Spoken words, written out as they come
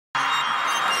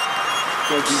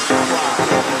Don't be surprised.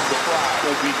 Don't be surprised.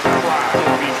 Don't be surprised.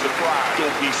 Don't be surprised.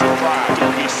 Don't be surprised.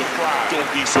 Don't be surprised.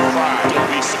 Don't be surprised. Don't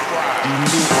be surprised. You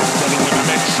knew I was better when I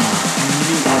met you. You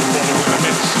knew I was better when I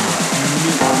met you. You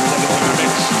knew I was better when I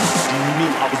met you. You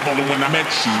knew I was better when I met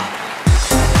you.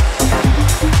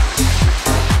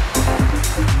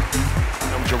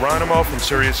 I'm Geronimo from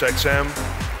SiriusXM.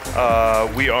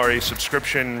 We are a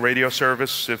subscription radio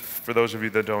service, for those of you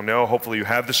that don't know. Hopefully you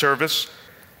have the service.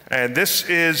 And this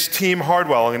is Team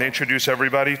Hardwell. I'm going to introduce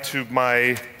everybody. To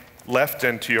my left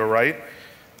and to your right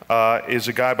is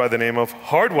a guy by the name of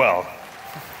Hardwell.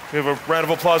 We have a round of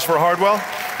applause for Hardwell.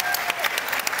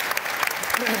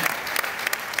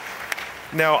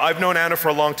 Now, I've known Anna for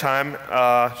a long time.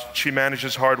 She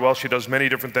manages Hardwell. She does many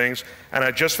different things. And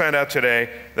I just found out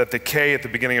today that the K at the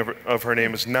beginning of her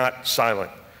name is not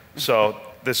silent. So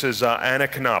this is Anna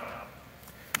Knopp.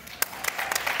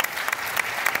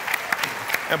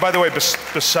 And by the way,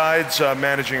 besides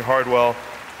managing Hardwell,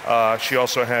 she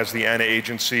also has the Anna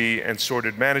Agency and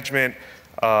Sorted Management,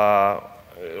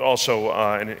 also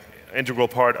an integral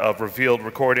part of Revealed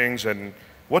Recordings. And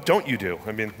what don't you do?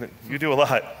 I mean, you do a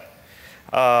lot.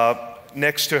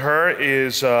 Next to her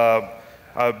is a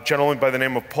gentleman by the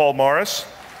name of Paul Morris,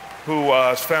 who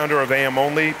is founder of AM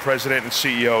Only, president and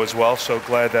CEO as well. So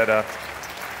glad that,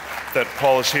 that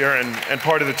Paul is here and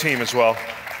part of the team as well.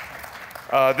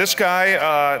 This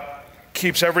guy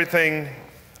keeps everything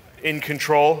in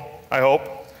control, I hope.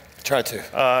 Try to.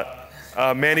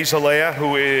 Manny Zalea,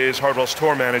 who is Hardwell's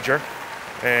tour manager,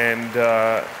 and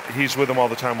he's with him all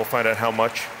the time. We'll find out how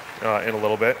much in a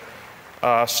little bit.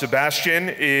 Sebastian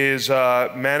is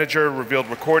manager, Revealed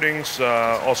Recordings,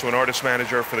 also an artist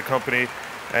manager for the company.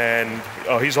 And,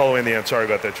 oh, he's all the way in the end. Sorry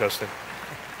about that, Justin.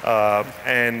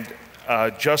 And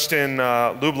Justin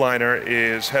Lubliner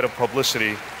is head of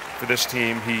publicity for this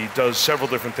team. He does several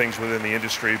different things within the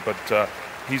industry, but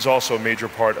he's also a major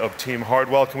part of Team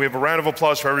Hardwell. Can we have a round of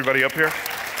applause for everybody up here?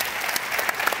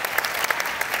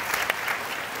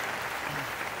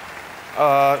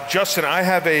 Justin, I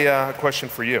have a question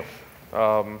for you.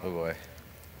 Oh boy.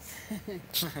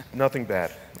 Nothing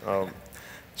bad.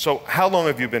 So how long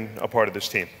have you been a part of this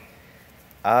team?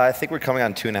 I think we're coming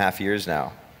on 2.5 years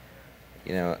now.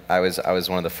 You know, I was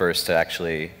one of the first to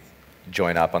actually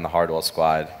join up on the Hardwell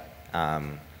squad. I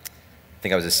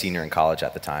think I was a senior in college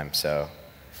at the time, so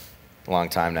a long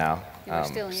time now. You were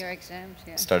still in your exams,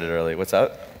 yeah. Started early. What's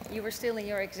up? You were still in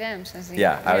your exams, I think.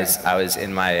 Yeah, I was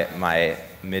in my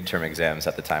midterm exams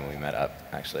at the time we met up,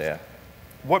 actually, yeah.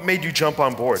 What made you jump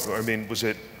on board? I mean, was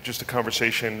it just a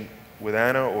conversation with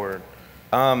Anna, or?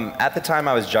 At the time,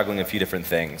 I was juggling a few different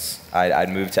things. I'd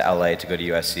moved to LA to go to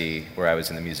USC, where I was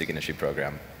in the music industry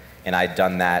program. And I'd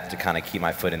done that to kind of keep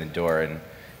my foot in the door and,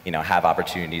 you know, have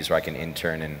opportunities where I can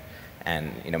intern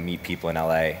and you know, meet people in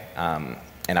LA.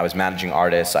 And I was managing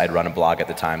artists. I'd run a blog at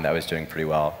the time that was doing pretty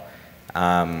well.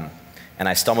 And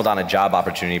I stumbled on a job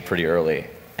opportunity pretty early.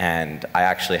 And I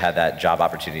actually had that job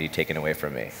opportunity taken away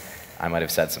from me. I might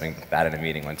have said something bad in a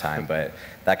meeting one time, but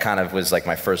that kind of was like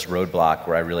my first roadblock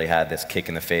where I really had this kick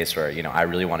in the face where, you know, I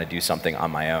really want to do something on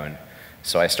my own.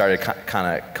 So I started kind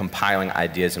of compiling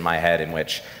ideas in my head in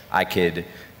which I could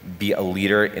be a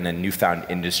leader in a newfound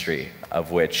industry of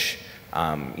which,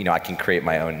 you know, I can create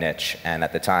my own niche. And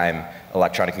at the time,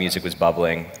 electronic music was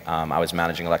bubbling. I was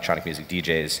managing electronic music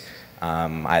DJs.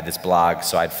 I had this blog,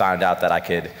 so I'd found out that I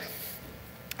could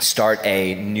start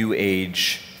a new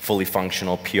age, fully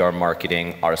functional PR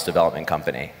marketing artist development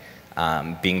company.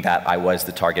 Being that I was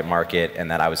the target market and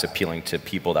that I was appealing to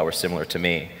people that were similar to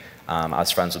me. I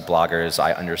was friends with bloggers,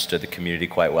 I understood the community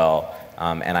quite well,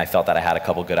 and I felt that I had a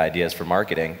couple good ideas for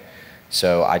marketing.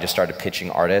 So I just started pitching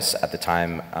artists. At the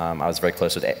time, I was very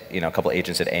close with a couple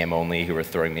agents at AM Only who were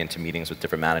throwing me into meetings with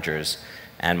different managers.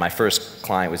 And my first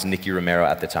client was Nicky Romero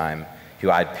at the time, who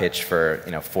I'd pitched for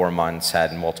 4 months,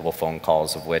 had multiple phone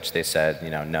calls of which they said,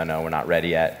 no, we're not ready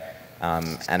yet.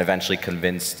 And eventually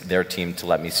convinced their team to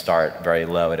let me start very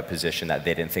low at a position that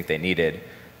they didn't think they needed.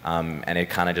 And it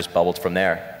kind of just bubbled from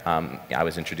there. I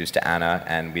was introduced to Anna,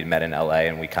 and we'd met in LA,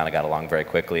 and we kind of got along very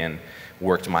quickly and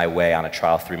worked my way on a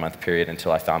trial 3-month period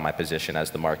until I found my position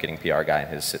as the marketing PR guy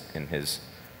in his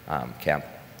camp.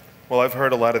 Well, I've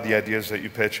heard a lot of the ideas that you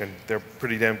pitch, and they're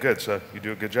pretty damn good, so you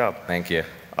do a good job. Thank you.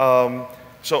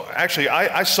 So actually,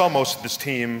 I saw most of this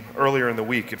team earlier in the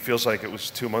week. It feels like it was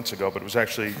 2 months ago, but it was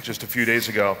actually just a few days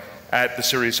ago at the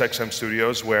SiriusXM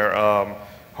studios where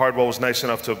Hardwell was nice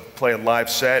enough to play a live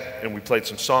set, and we played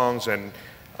some songs. And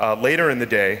later in the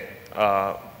day,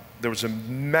 there was a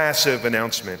massive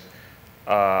announcement,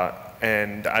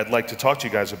 and I'd like to talk to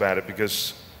you guys about it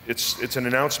because it's an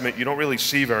announcement you don't really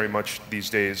see very much these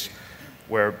days,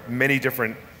 where many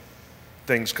different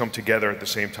things come together at the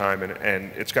same time,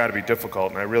 and it's got to be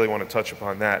difficult, and I really want to touch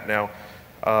upon that. Now,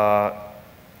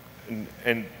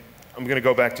 and I'm going to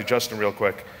go back to Justin real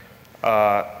quick.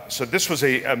 So this was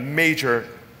a major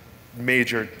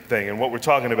thing, and what we're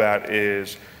talking about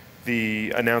is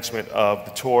the announcement of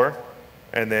the tour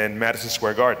and then Madison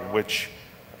Square Garden, which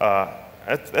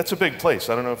that's a big place.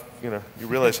 I don't know if you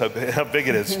realize how big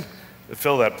it is to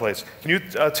fill that place. Can you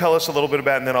tell us a little bit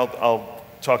about it, and then I'll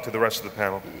talk to the rest of the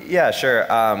panel? Yeah, sure.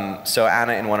 So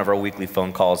Anna, in one of our weekly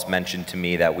phone calls, mentioned to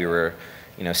me that we were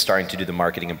starting to do the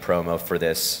marketing and promo for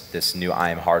this new I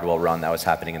Am Hardwell run that was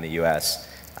happening in the US,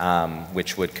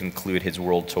 which would conclude his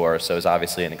world tour. So it was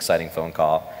obviously an exciting phone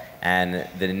call. And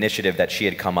the initiative that she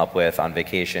had come up with on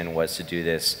vacation was to do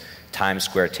this Times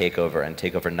Square takeover and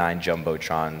take over 9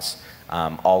 jumbotrons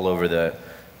all over the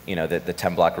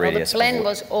 10-block radius. Well, the plan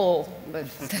was all, but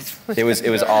that's it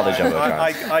was all the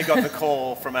jumbotrons. I got the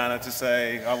call from Anna to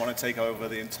say, I want to take over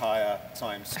the entire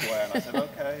Times Square. And I said,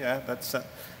 okay, yeah, that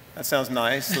sounds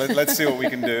nice. Let's see what we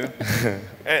can do.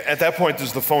 At that point,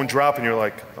 does the phone drop and you're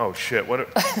like, oh shit, what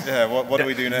do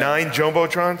we do now? 9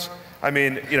 jumbotrons? I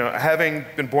mean, having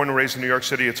been born and raised in New York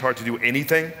City, it's hard to do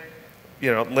anything,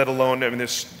 let alone, I mean,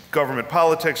 there's government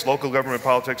politics, local government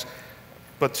politics,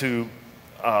 but to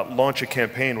launch a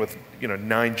campaign with,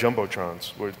 9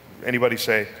 jumbotrons, would anybody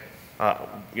say,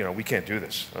 we can't do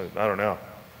this? I don't know.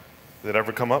 Did it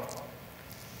ever come up?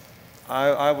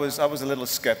 I was a little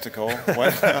skeptical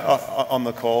on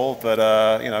the call, but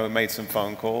we made some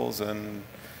phone calls and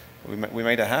we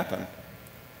made it happen.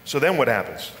 So then what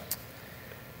happens?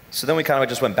 So then we kind of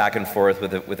just went back and forth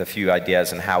with a few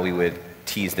ideas on how we would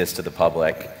tease this to the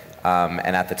public.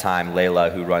 And at the time,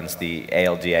 Layla, who runs the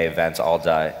ALDA events,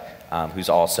 ALDA, who's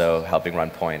also helping run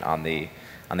point on the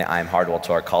I Am Hardwell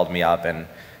tour, called me up and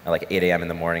at like 8 a.m. in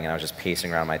the morning, and I was just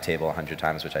pacing around my table 100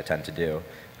 times, which I tend to do.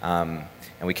 And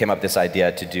we came up with this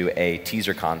idea to do a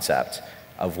teaser concept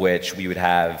of which we would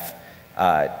have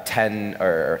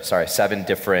 7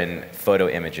 different photo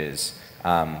images,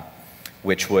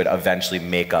 which would eventually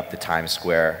make up the Times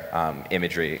Square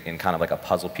imagery in kind of like a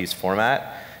puzzle piece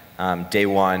format. Day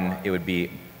one, it would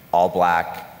be all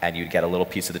black, and you'd get a little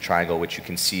piece of the triangle, which you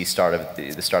can see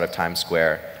the start of Times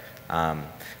Square.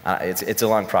 It's a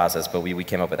long process, but we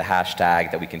came up with a hashtag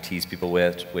that we can tease people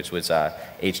with, which was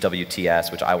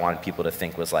HWTS, which I wanted people to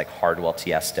think was like Hardwell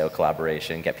Tiesto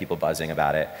collaboration, get people buzzing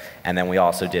about it. And then we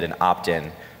also did an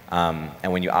opt-in,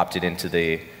 and when you opted into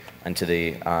the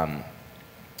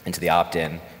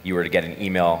opt-in, you were to get an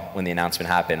email when the announcement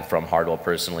happened from Hardwell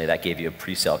personally that gave you a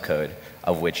pre-sale code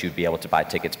of which you'd be able to buy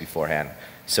tickets beforehand.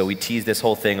 So we teased this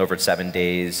whole thing over 7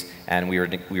 days, and we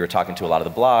were talking to a lot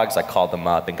of the blogs. I called them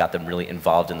up and got them really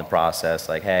involved in the process,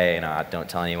 like, hey, don't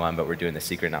tell anyone, but we're doing the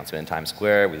secret announcement in Times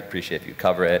Square. We appreciate if you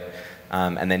cover it.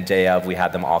 And then day of, we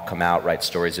had them all come out, write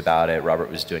stories about it. Robbert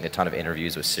was doing a ton of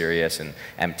interviews with Sirius and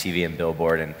MTV and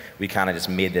Billboard, and we kind of just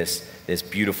made this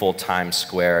beautiful Times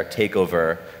Square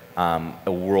takeover,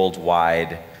 a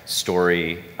worldwide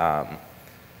story,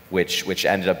 which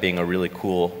ended up being a really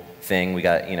cool thing. We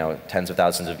got tens of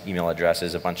thousands of email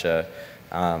addresses, a bunch of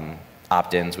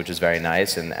opt-ins, which is very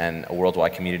nice, and a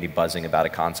worldwide community buzzing about a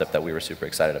concept that we were super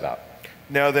excited about.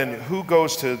 Now then, who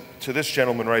goes to this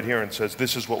gentleman right here and says,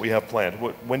 this is what we have planned?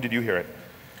 When did you hear it?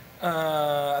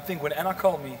 I think when Anna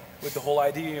called me with the whole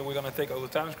idea, we're going to take over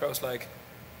Times Square, I was like,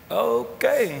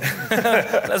 okay,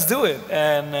 let's do it.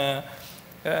 And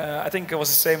I think it was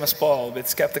the same as Paul, a bit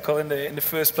skeptical in the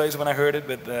first place when I heard it,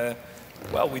 but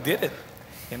well, we did it,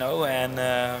 and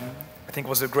I think it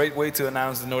was a great way to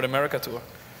announce the North America tour.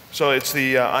 So it's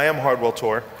the I Am Hardwell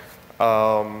tour.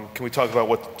 Can we talk about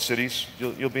what cities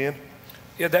you'll be in?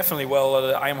 Yeah, definitely. Well,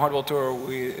 the I Am Hardwell tour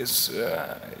has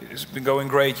been going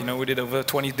great. We did over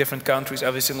 20 different countries.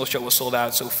 Every single show was sold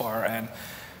out so far, and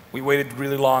we waited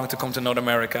really long to come to North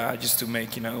America just to make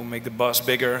the buzz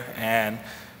bigger. And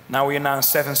now we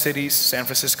announced 7 cities: San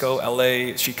Francisco,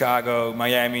 LA, Chicago,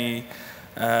 Miami,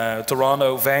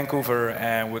 Toronto, Vancouver,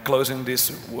 and we're closing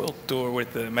this world tour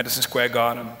with the Madison Square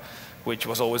Garden, which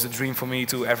was always a dream for me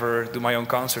to ever do my own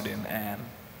concert in. And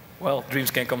well, dreams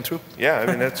can come true. Yeah, I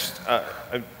mean that's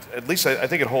at least I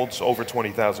think it holds over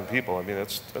 20,000 people. I mean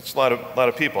that's a lot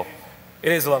of people.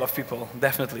 It is a lot of people,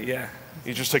 definitely. Yeah.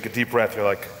 You just take a deep breath. You're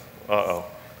like, uh-oh,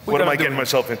 what am I getting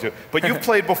myself into? But you've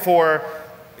played before,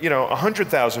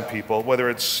 100,000 people, whether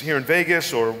it's here in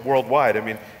Vegas or worldwide. I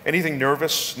mean, anything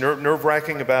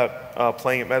nerve-wracking about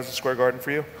playing at Madison Square Garden for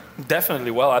you?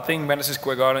 Definitely. Well, I think Madison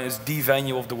Square Garden is the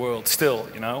venue of the world still,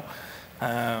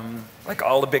 Like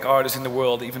all the big artists in the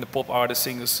world, even the pop artists,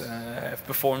 singers have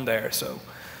performed there. So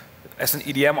as an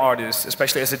EDM artist,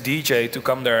 especially as a DJ, to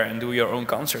come there and do your own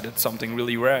concert, it's something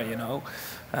really rare, you know.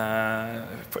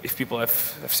 If people have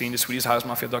seen the Swedish House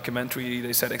Mafia documentary,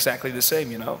 they said exactly the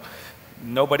same, you know.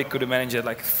 Nobody could have managed it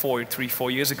like 4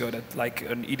 years ago that like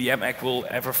an EDM act will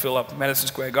ever fill up Madison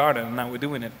Square Garden, and now we're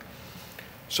doing it.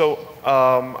 So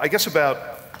I guess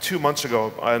about 2 months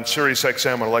ago on Sirius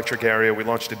XM on Electric Area, we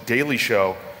launched a daily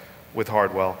show with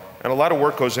Hardwell. And a lot of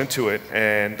work goes into it,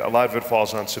 and a lot of it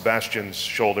falls on Sebastian's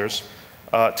shoulders.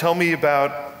 Tell me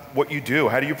about what you do.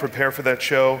 How do you prepare for that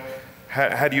show?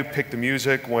 How do you pick the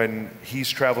music when he's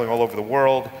traveling all over the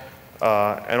world?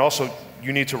 And also,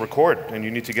 you need to record, and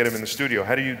you need to get him in the studio.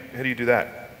 How do you do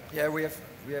that? Yeah, we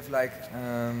have like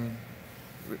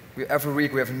every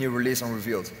week we have a new release on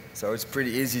Revealed, so it's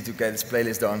pretty easy to get this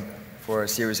playlist done for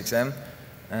Sirius XM.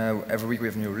 Every week we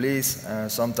have a new release.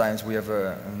 Sometimes we have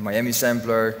a Miami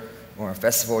sampler or a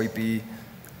festival EP.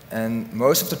 And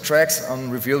most of the tracks on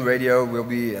Revealed Radio will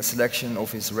be a selection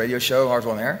of his radio show,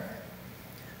 Hardwell on Air.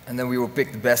 And then we will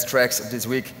pick the best tracks of this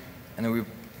week, and then we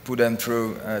put them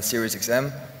through Sirius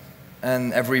XM.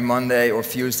 And every Monday or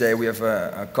Tuesday we have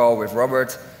a call with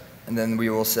Robbert, and then we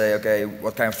will say, okay,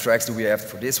 what kind of tracks do we have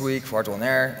for this week, for Hardwell on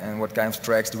Air, and what kind of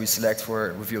tracks do we select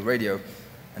for Revealed Radio.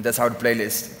 And that's how the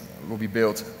playlist will be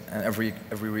built, and every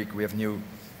week we have new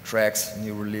tracks,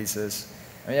 new releases.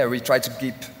 And yeah, we try to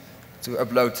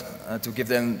upload, to give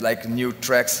them like new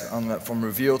tracks from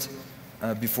Revealed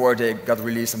before they got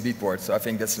released on Beatport. So I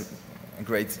think that's a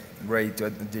great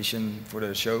addition for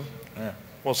the show. Yeah.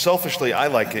 Well, selfishly, I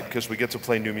like it because we get to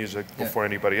play new music before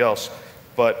anybody else.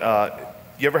 But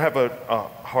you ever have a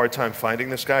hard time finding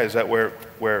this guy? Is that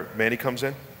where Manny comes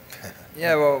in?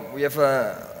 Yeah, well, we have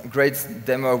a great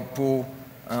demo pool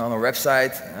on our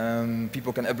website.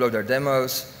 People can upload their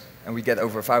demos, and we get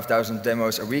over 5,000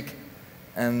 demos a week.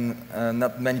 And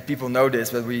not many people know this,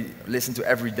 but we listen to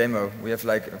every demo. We have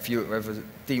like we have a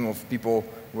team of people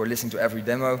who are listening to every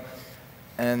demo.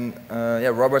 And yeah,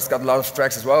 Robert's got a lot of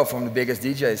tracks as well from the biggest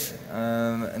DJs.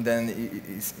 And then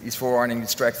he's forwarding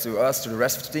these tracks to us, to the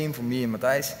rest of the team, from me and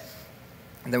Matthijs.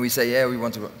 And then we say, yeah, we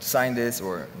want to sign this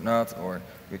or not, or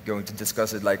we're going to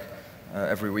discuss it like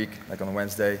every week, like on a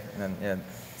Wednesday. And then, yeah,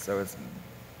 so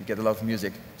we get a lot of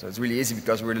music. So it's really easy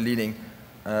because we're the leading,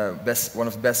 one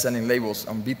of the best-selling labels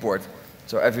on Beatport.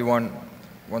 So everyone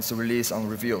wants to release on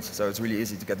Revealed. So it's really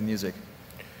easy to get the music.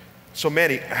 So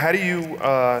Manny, how do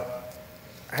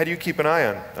you keep an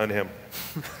eye on him?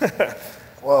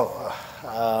 Well,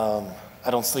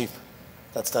 I don't sleep.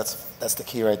 That's the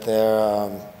key right there.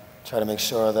 Try to make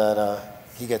sure that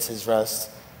he gets his rest,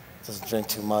 doesn't drink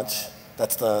too much.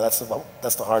 That's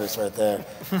the hardest right there.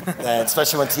 And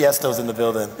especially when Tiesto's in the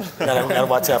building, you gotta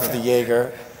watch out for the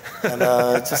Jaeger, and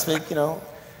just make, you know,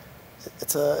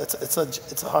 it's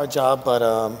a hard job,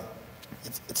 but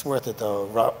it's worth it though.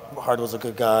 Hardwell's a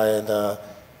good guy, and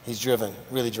he's driven,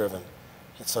 really driven.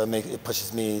 And so it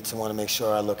pushes me to want to make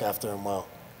sure I look after him well.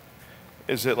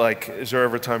 Is there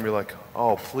ever a time you're like,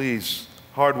 oh please,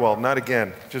 Hardwell, not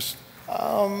again, just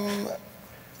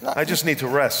I just need to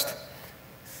rest?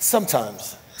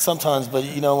 Sometimes, but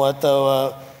you know what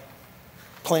though,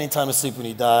 plenty of time to sleep when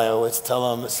you die. I always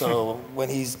tell him. So when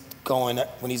he's going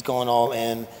all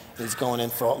in, he's going in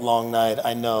for a long night.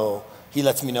 I know he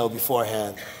lets me know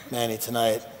beforehand, Manny,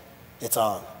 tonight it's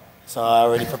on. So I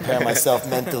already prepare myself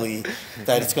mentally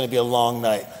that it's going to be a long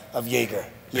night of Jaeger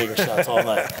shots all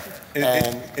night.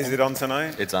 Is it on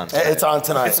tonight? It's on tonight. It's on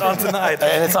tonight. It's on tonight.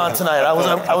 And it's on tonight. I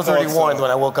was already warned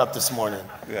when I woke up this morning.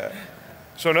 Yeah.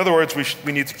 So in other words,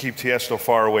 we need to keep Tiesto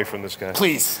far away from this guy.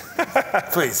 Please,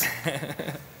 please.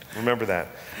 Remember that.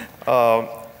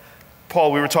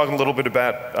 Paul, we were talking a little bit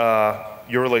about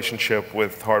your relationship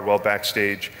with Hardwell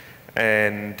backstage,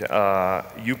 and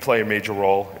you play a major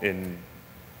role in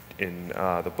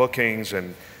the bookings,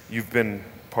 and you've been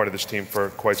part of this team for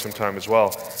quite some time as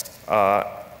well.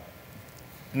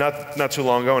 Not too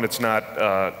long ago, and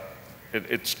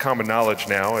it's common knowledge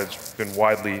now, it's been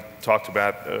widely talked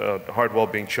about, Hardwell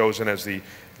being chosen as the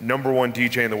 #1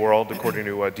 DJ in the world, according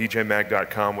to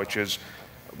DJMag.com, which is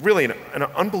really an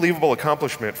unbelievable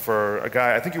accomplishment for a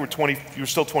guy. I think you were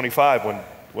still 25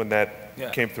 when that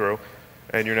came through,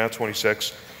 and you're now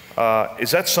 26.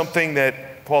 Is that something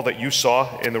that, Paul, that you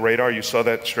saw in the radar? You saw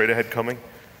that straight ahead coming?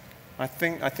 I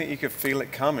think you could feel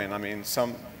it coming. I mean,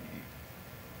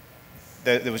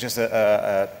 there was just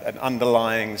an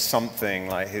underlying something,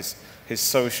 like his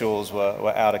socials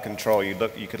were out of control. You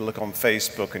could look on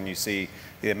Facebook and you see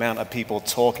the amount of people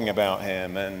talking about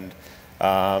him, and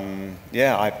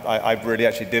yeah, I really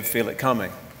actually did feel it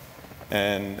coming.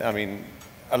 And I mean,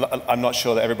 I'm not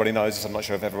sure that everybody knows this. I'm not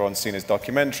sure if everyone's seen his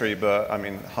documentary, but I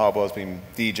mean, Hardwell's been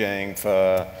DJing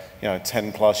for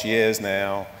 10 plus years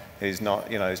now. He's not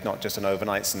just an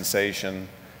overnight sensation.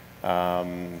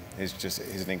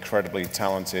 He's an incredibly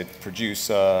talented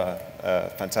producer,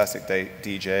 fantastic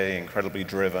DJ, incredibly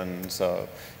driven. So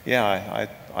yeah,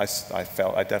 I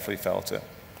definitely felt it.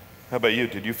 How about you?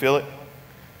 Did you feel it?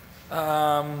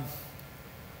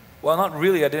 Well, not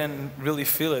really. I didn't really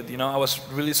feel it. I was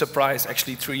really surprised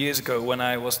actually 3 years ago when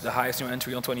I was the highest new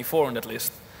entry on 24 on that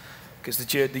list. Because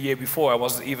the year before I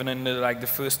wasn't even in the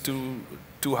first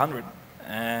 200,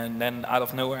 and then out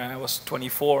of nowhere I was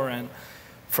 24, and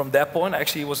from that point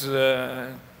actually it was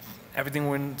everything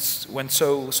went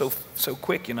so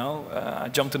quick. I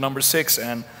jumped to number 6,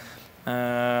 and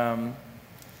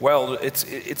well,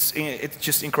 it's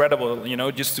just incredible.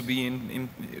 Just to be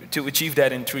to achieve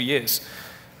that in 3 years.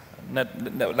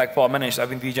 Like Paul mentioned, I've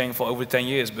been DJing for over 10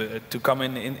 years, but to come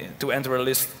to enter a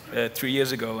list 3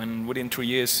 years ago, and within 3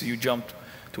 years you jumped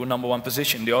to a #1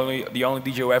 position. The only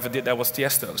DJ who ever did that was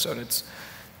Tiesto. So that's,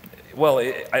 well,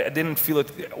 I didn't feel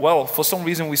it. Well, for some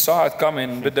reason we saw it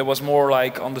coming, but there was more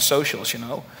like on the socials,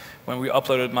 when we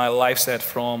uploaded my live set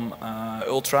from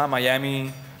Ultra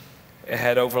Miami. It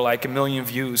had over like 1 million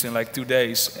views in like 2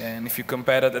 days, and if you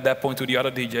compare that at that point to the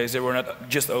other DJs, they were not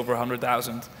just over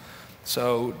 100,000.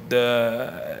 So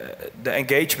the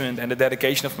engagement and the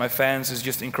dedication of my fans is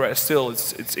just still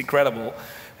it's incredible,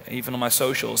 even on my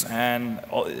socials. And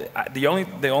the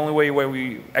only way where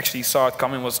we actually saw it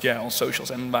coming was on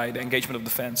socials and by the engagement of the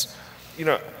fans.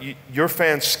 Your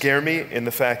fans scare me in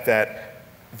the fact that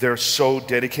they're so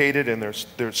dedicated, and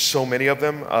there's so many of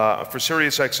them. For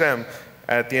SiriusXM,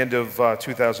 at the end of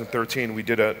 2013,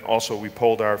 we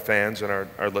polled our fans and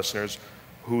our listeners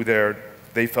who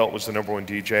they felt was the #1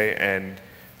 DJ, and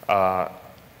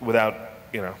without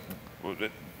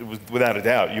a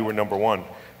doubt, you were #1.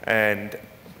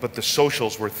 But the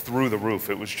socials were through the roof.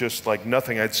 It was just like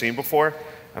nothing I'd seen before,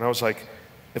 and I was like,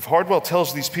 if Hardwell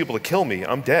tells these people to kill me,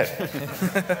 I'm dead.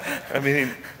 I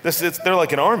mean, they're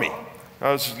like an army.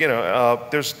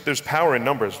 There's power in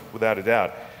numbers, without a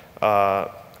doubt.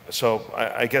 So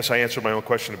I guess I answered my own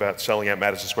question about selling at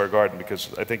Madison Square Garden, because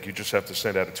I think you just have to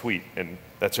send out a tweet, and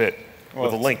that's it.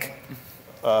 With a link.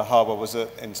 Hardwell was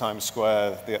in Times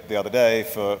Square the other day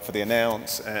for the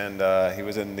announce, and he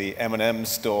was in the M&M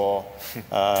store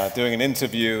doing an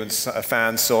interview, and a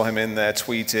fan saw him in there,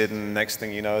 tweeted, and next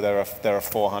thing you know, there are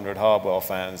 400 Hardwell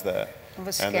fans there. It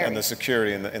was scary. And the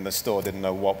security in the store didn't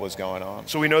know what was going on.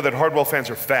 So we know that Hardwell fans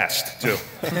are fast too,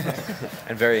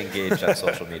 And very engaged on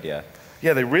social media.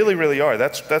 Yeah, they really, really are.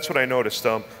 That's what I noticed.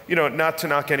 Not to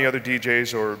knock any other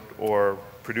DJs or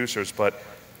producers, but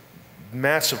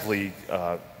massively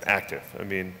active. I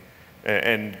mean,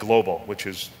 and global, which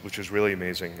is really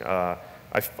amazing. I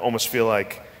almost feel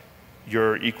like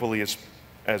you're equally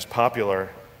as popular,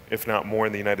 if not more,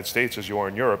 in the United States as you are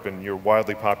in Europe, and you're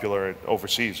wildly popular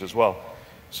overseas as well.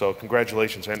 So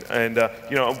congratulations. And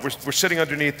we're sitting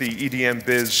underneath the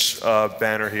EDMBiz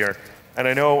banner here, and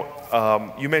I know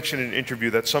you mentioned in an interview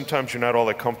that sometimes you're not all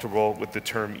that comfortable with the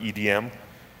term EDM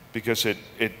because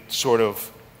it sort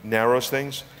of narrows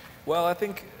things. Well, I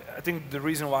think the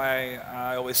reason why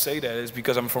I always say that is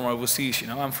because I'm from overseas.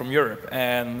 I'm from Europe,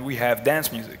 and we have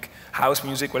dance music, house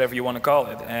music, whatever you want to call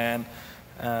it. And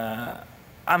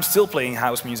I'm still playing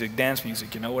house music, dance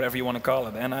music, whatever you want to call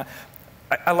it. And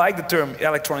I like the term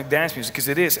electronic dance music because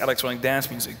it is electronic dance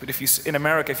music. But in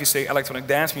America, if you say electronic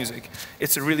dance music,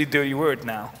 it's a really dirty word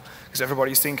now, because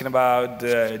everybody's thinking about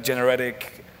the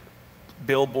generic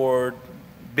Billboard,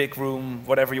 big room,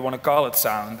 whatever you want to call it,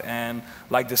 sound, and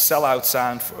like the sellout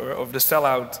sound of the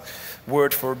sellout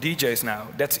word for DJs now.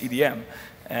 That's EDM,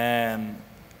 and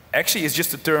actually it's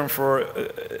just a term for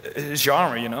a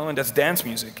genre, and that's dance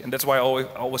music, and that's why I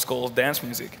always call it dance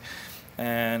music.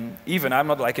 And even I'm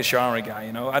not like a genre guy,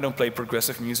 I don't play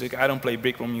progressive music, I don't play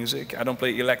big room music, I don't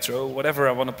play electro, whatever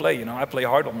I want to play, I play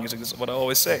hardwell music. That's what I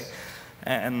always say.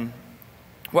 And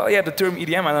well, yeah, the term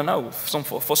EDM, I don't know.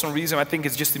 For some reason, I think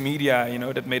it's just the media,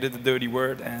 that made it a dirty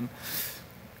word, and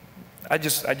I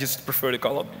just prefer to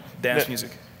call it dance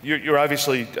music. You're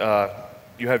obviously,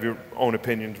 you have your own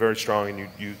opinion, very strong, and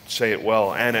you say it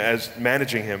well. And as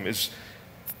managing him, is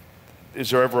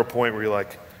there ever a point where you're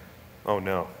like, oh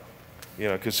no,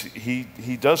 because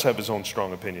he does have his own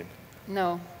strong opinion.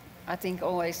 No, I think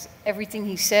always everything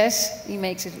he says, he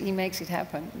makes it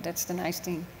happen. That's the nice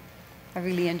thing. I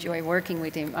really enjoy working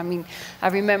with him. I mean, I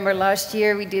remember last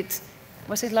year we did,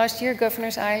 was it last year,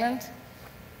 Governor's Island?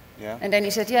 Yeah. And then he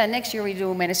said, yeah, next year we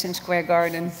do Madison Square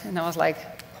Garden. And I was like,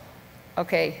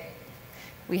 okay,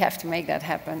 we have to make that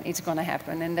happen. It's going to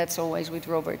happen, and that's always with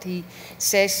Robbert. He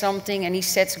says something and he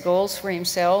sets goals for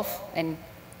himself and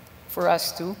for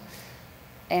us too.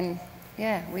 And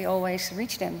yeah, we always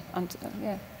reach them.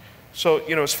 Yeah. So,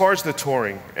 you know, as far as the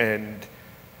touring, and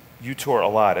you tour a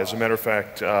lot. As a matter of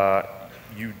fact,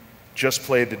 you just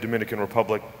played the Dominican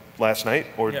Republic last night,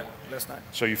 or yeah, last night.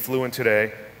 So you flew in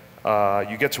today.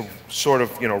 You get to sort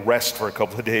of, you know, rest for a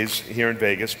couple of days here in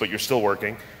Vegas, but you're still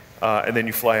working, and then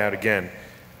you fly out again.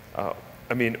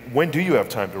 I mean, when do you have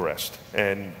time to rest?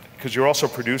 And because you're also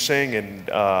producing, and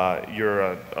you're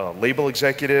a label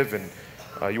executive, and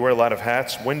you wear a lot of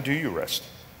hats. When do you rest?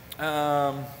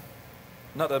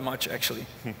 Not that much, actually.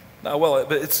 Well,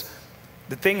 but it's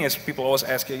the thing is, people always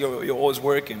ask, you're always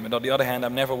working, but on the other hand,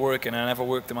 I'm never working. I never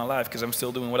worked in my life because I'm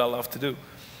still doing what I love to do.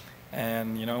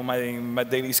 And you know, my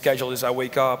daily schedule is I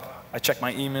wake up, I check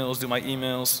my emails, do my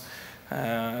emails.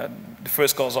 The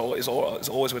first call is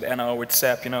always with Anna or with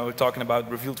Seb, you know, talking about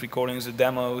revealed recordings, the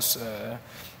demos,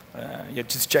 yeah,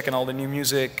 just checking all the new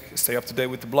music, stay up to date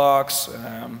with the blogs.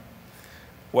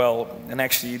 Well, and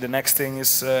actually the next thing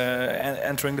is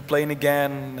entering the plane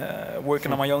again,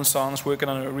 working on my own songs, working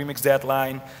on a remix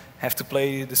deadline, have to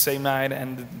play the same night,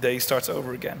 and the day starts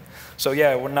over again. So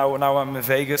yeah, now I'm in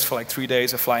Vegas for like 3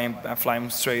 days. I'm flying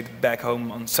straight back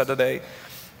home on Saturday.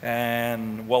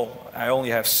 And well, I only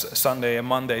have Sunday and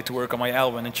Monday to work on my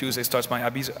album, and Tuesday starts my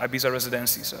Ibiza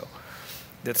residency. So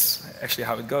that's actually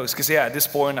how it goes. Because yeah, at this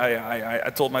point I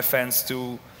told my fans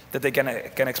that they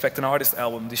can expect an artist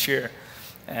album this year.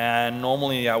 And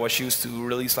normally I was used to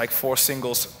release like 4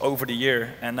 singles over the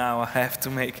year, and now I have to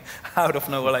make out of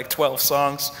nowhere like 12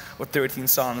 songs or 13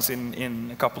 songs in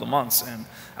a couple of months. And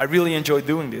I really enjoy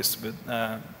doing this, but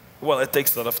well, it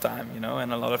takes a lot of time, you know,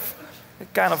 and a lot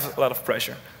of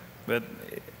pressure. But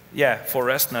yeah, for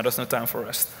rest, no, there's no time for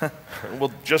rest.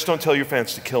 Well, just don't tell your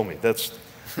fans to kill me.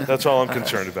 That's all I'm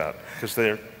concerned about, because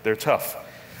they're tough.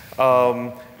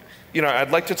 You know,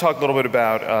 I'd like to talk a little bit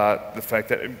about the fact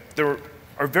that there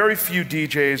are very few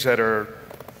DJs that are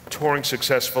touring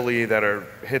successfully that are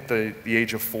hit the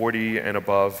age of 40 and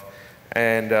above.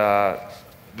 And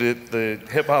the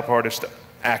hip-hop artist,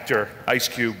 actor, Ice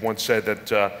Cube once said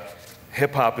that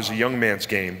hip-hop is a young man's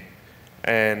game.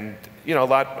 And you know,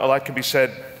 a lot can be said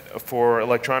for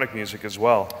electronic music as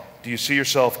well. Do you see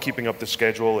yourself keeping up the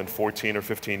schedule in 14 or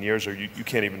 15 years, or you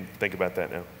can't even think about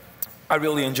that now? I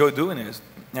really enjoy doing it.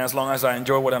 And as long as I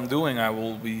enjoy what I'm doing, I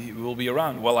will be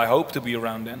around. Well, I hope to be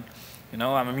around then. You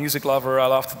know, I'm a music lover, I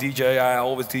love to DJ, I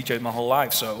always DJed my whole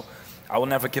life, so I will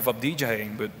never give up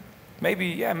DJing. But maybe,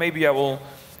 yeah, maybe I will,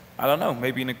 I don't know,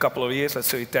 maybe in a couple of years, let's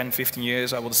say 10, 15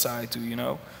 years, I will decide to, you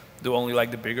know, do only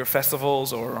like the bigger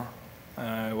festivals or,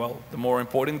 well, the more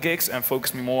important gigs, and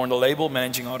focus me more on the label,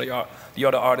 managing all the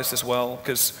other artists as well.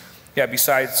 Because, yeah,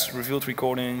 besides revealed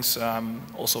recordings,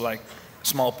 also like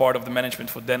small part of the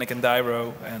management for Danik and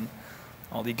Dyro and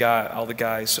all the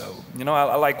guys. So you know,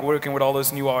 I like working with all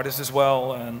those new artists as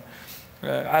well. And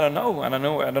I don't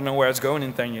know where it's going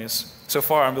in 10 years. So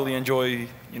far, I really enjoy,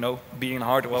 you know, being in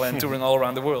Hardwell and touring all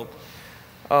around the world.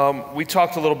 We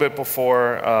talked a little bit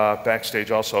before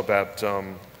backstage also about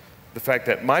the fact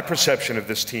that my perception of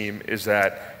this team is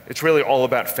that it's really all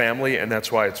about family, and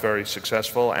that's why it's very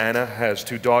successful. Anna has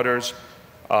 2 daughters.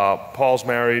 Paul's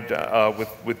married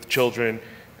with children,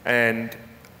 and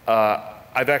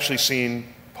I've actually seen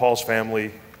Paul's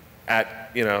family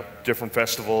at, you know, different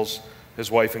festivals, his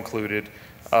wife included.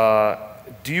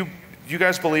 Do you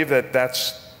guys believe that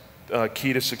that's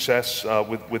key to success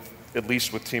with at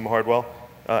least with Team Hardwell,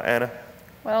 Anna?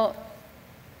 Well,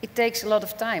 it takes a lot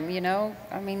of time, you know.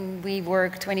 I mean, we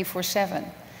work 24/7,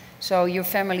 so your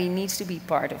family needs to be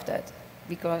part of that,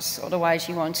 because otherwise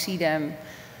you won't see them.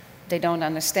 They don't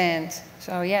understand.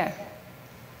 So yeah,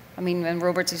 I mean, when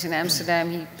Robbert is in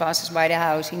Amsterdam, he passes by the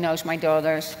house, he knows my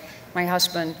daughters. My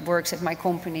husband works at my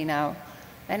company now.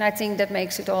 And I think that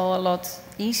makes it all a lot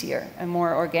easier and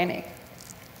more organic.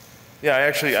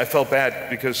 Yeah, I felt bad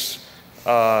because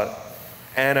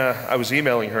Anna, I was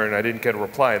emailing her and I didn't get a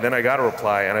reply. Then I got a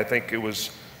reply, and I think it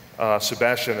was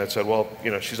Sebastian that said, well,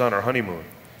 you know, she's on her honeymoon.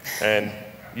 And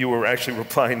you were actually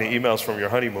replying to emails from your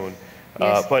honeymoon.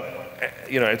 Yes. But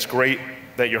you know, it's great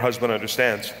that your husband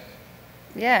understands.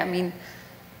 Yeah, I mean,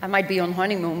 I might be on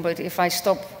honeymoon, but if I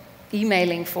stop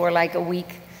emailing for like a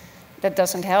week, that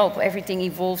doesn't help. Everything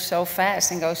evolves so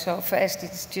fast and goes so fast.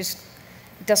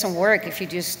 It doesn't work if you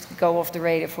just go off the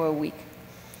radar for a week.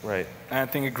 Right. And I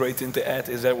think a great thing to add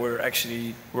is that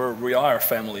we are a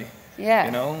family. Yeah.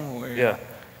 You know? Yeah.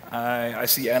 I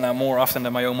see Anna more often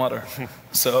than my own mother.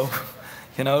 So,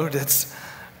 you know,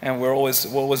 and we're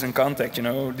always in contact. You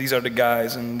know, these are the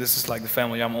guys, and this is like the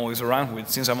family I'm always around with.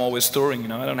 Since I'm always touring, you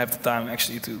know, I don't have the time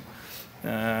actually to,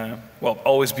 well,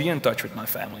 always be in touch with my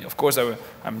family. Of course,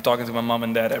 I'm talking to my mom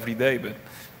and dad every day, but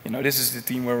you know, this is the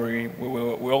team where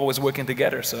we're always working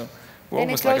together. So we're And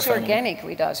it almost like a goes family. organic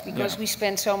with us because Yeah. we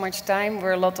spend so much time.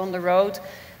 We're a lot on the road.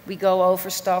 We go over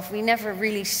stuff. We never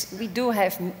really. We do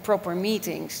have proper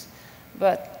meetings,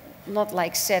 but not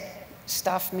like set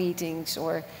staff meetings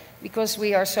or because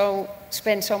we are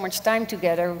spend so much time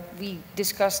together. We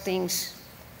discuss things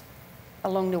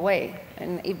along the way,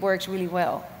 and it works really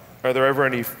well. Are there ever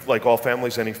any, like all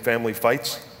families, any family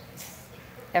fights?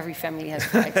 Every family has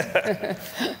fights,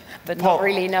 but Paul. not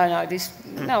really.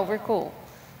 No, we're cool.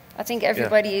 I think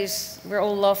everybody is. We're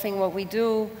all loving what we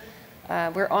do.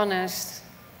 We're honest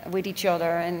with each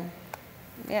other, and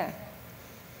yeah.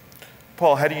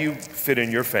 Paul, how do you fit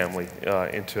in your family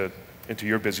into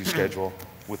your busy schedule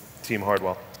with Team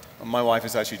Hardwell? My wife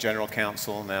is actually general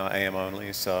counsel now, AM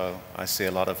only, so I see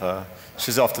a lot of her.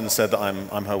 She's often said that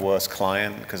I'm her worst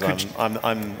client because I'm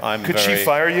Could very, she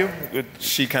fire you?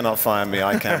 She cannot fire me.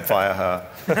 I can't fire her.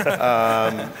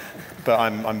 But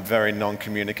I'm very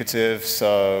non-communicative,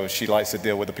 so she likes to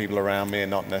deal with the people around me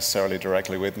and not necessarily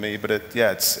directly with me. But it's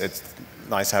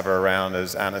nice to have her around.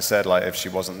 As Anna said, like if she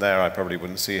wasn't there, I probably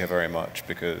wouldn't see her very much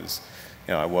because,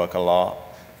 you know, I work a lot.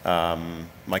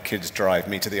 My kids drive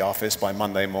me to the office by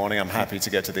Monday morning. I'm happy to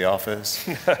get to the office.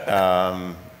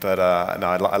 But no,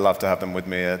 I love to have them with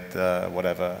me at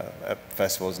at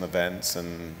festivals and events,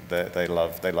 and they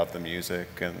love the music,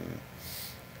 and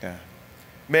yeah.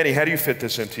 Manny, how do you fit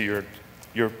this into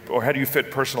or how do you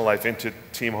fit personal life into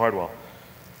Team Hardwell?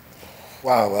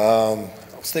 Wow,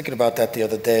 I was thinking about that the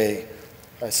other day.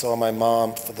 I saw my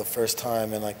mom for the first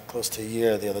time in like close to a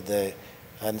year the other day.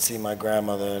 I hadn't seen my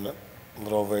grandmother in a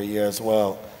little over a year as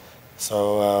well.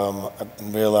 So I've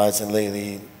been realizing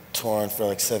lately, touring for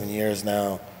like 7 years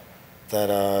now, that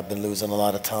I've been losing a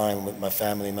lot of time with my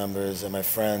family members and my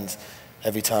friends.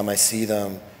 Every time I see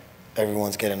them,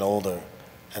 everyone's getting older,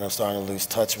 and I'm starting to lose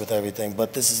touch with everything.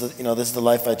 But this is, this is the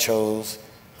life I chose.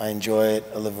 I enjoy it.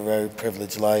 I live a very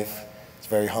privileged life. It's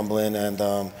very humbling,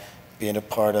 and being a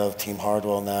part of Team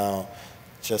Hardwell now,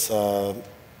 just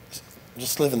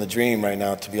living the dream right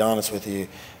now, to be honest with you.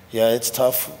 Yeah, it's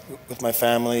tough with my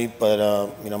family, but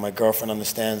my girlfriend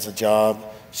understands the job.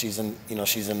 She's in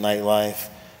nightlife.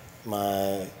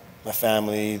 My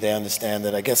family, they understand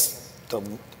that. I guess the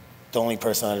only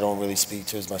person I don't really speak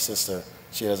to is my sister.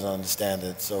 She doesn't understand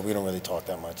it, so we don't really talk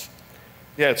that much.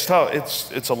 Yeah, it's tough.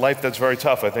 It's a life that's very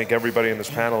tough. I think everybody in this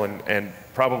panel and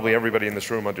probably everybody in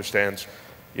this room understands,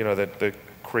 that the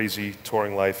crazy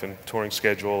touring life and touring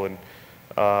schedule. And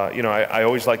I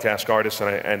always like to ask artists,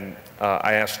 and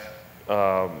I asked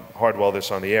Hardwell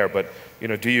this on the air, but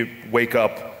do you wake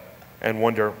up and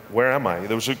wonder, where am I?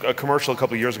 There was a commercial a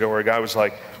couple of years ago where a guy was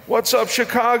like, "What's up,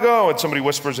 Chicago?" And somebody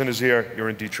whispers in his ear, "You're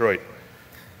in Detroit."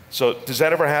 So does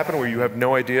that ever happen where you have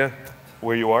no idea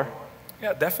where you are?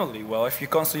 Yeah, definitely. Well, if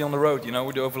you're constantly on the road, we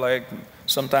do over like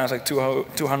sometimes like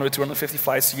 200, 250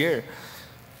 flights a year,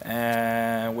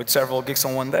 with several gigs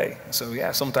on one day. So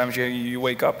yeah, sometimes you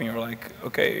wake up and you're like,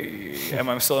 okay, am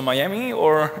I still in Miami?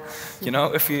 Or,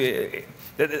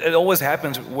 it always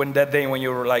happens when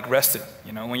you're like rested.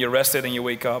 When you're rested and you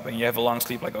wake up and you have a long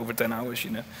sleep, like over 10 hours,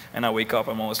 and I wake up,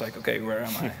 I'm always like, okay, where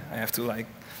am I? I have to like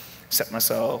set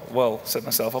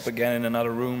myself up again in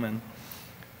another room, and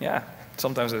yeah.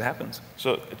 Sometimes it happens.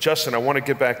 So, Justin, I want to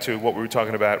get back to what we were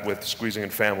talking about with squeezing in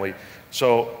family.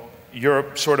 So,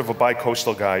 you're sort of a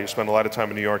bi-coastal guy. You spend a lot of time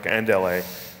in New York and LA.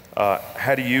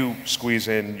 How do you squeeze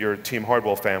in your Team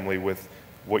Hardwell family with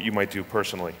what you might do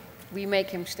personally? We make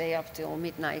him stay up till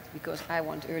midnight because I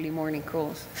want early morning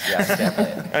calls.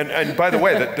 Yeah, and by the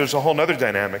way, there's a whole other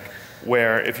dynamic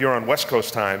where if you're on West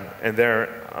Coast time and they're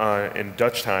in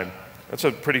Dutch time, that's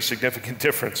a pretty significant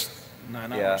difference.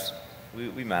 9 hours.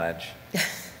 We manage.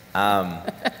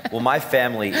 Well, my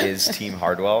family is Team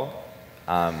Hardwell.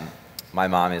 My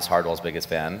mom is Hardwell's biggest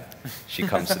fan. She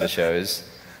comes to the shows.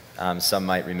 Some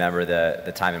might remember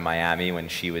the time in Miami when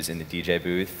she was in the DJ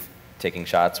booth taking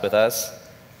shots with us.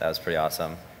 That was pretty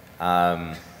awesome.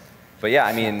 But yeah,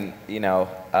 I mean,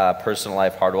 personal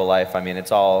life, Hardwell life, I mean,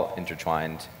 it's all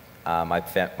intertwined. My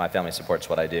family supports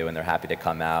what I do, and they're happy to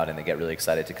come out, and they get really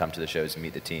excited to come to the shows and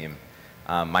meet the team.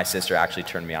 My sister actually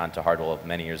turned me on to Hardwell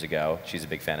many years ago. She's a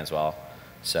big fan as well.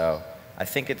 So I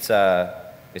think it's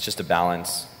just a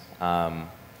balance. And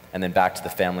then back to the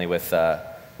family with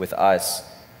us,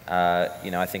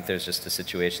 I think there's just a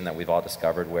situation that we've all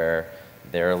discovered where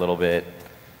they're a little bit,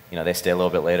 they stay a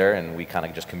little bit later, and we kind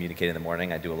of just communicate in the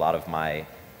morning. I do a lot of my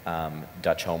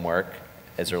Dutch homework,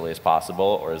 as early as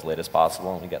possible or as late as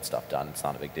possible, and we get stuff done. It's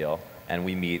not a big deal. And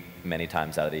we meet many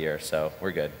times out of the year, so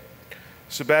we're good.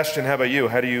 Sebastian, how about you?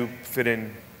 How do you fit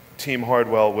in Team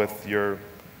Hardwell with your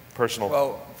personal?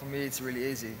 Well, for me it's really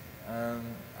easy.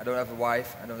 I don't have a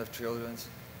wife, I don't have children.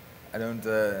 I don't,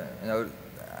 you know,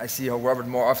 I see Robbert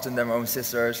more often than my own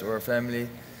sisters or family.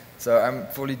 So I'm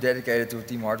fully dedicated to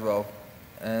Team Hardwell.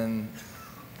 And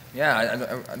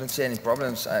yeah, I don't see any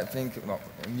problems. I think, well,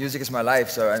 music is my life,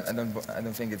 so I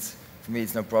don't think it's, for me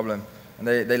it's no problem. And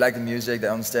they like the music, they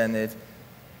understand it,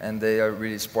 and they are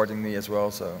really supporting me as well,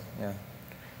 so yeah.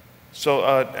 So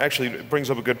actually, it brings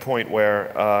up a good point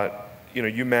where you know,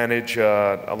 you manage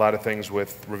a lot of things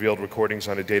with Revealed Recordings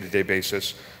on a day-to-day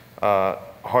basis.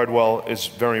 Hardwell is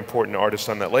a very important artist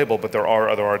on that label, but there are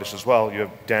other artists as well. You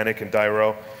have Danik and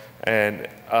Dyro. And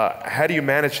how do you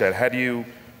manage that? How do you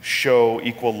show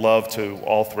equal love to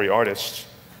all three artists?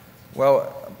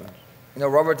 Well, you know,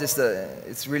 Robbert is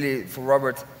it's really, for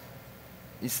Robbert,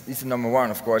 he's the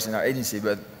 #1, of course, in our agency,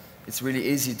 but it's really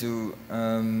easy to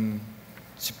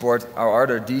support our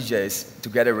other DJs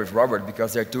together with Robbert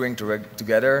because they're touring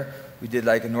together. We did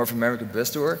like a North American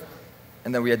bus tour,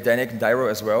 and then we had Danik and Dyro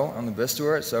as well on the bus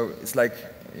tour. So it's like,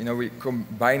 you know, we're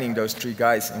combining those three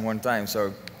guys in one time.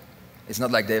 So it's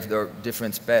not like they have their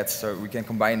different paths. So we can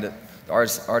combine the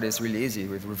artists really easy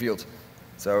with Revealed.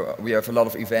 So we have a lot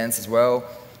of events as well.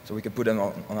 So we can put them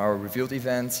on our Revealed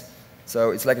events.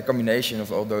 So it's like a combination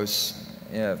of all those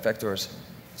factors.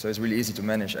 So it's really easy to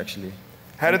manage, actually.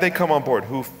 How did they come on board?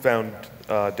 Who found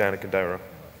Danik and Dyro?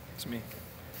 It's me.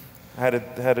 How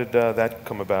did that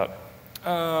come about?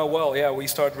 Well, yeah, we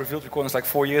started Revealed Recordings like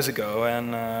 4 years ago,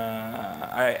 and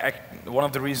one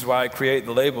of the reasons why I created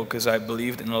the label, because I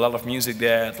believed in a lot of music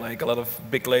that like a lot of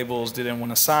big labels didn't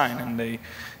want to sign, and they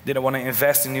didn't want to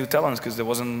invest in new talents because there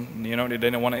wasn't, you know, they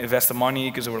didn't want to invest the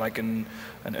money because they were like an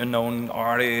unknown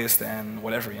artist and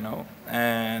whatever, you know.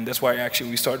 And that's why actually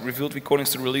we started Revealed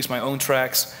Recordings to release my own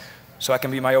tracks, so I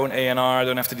can be my own A&R. I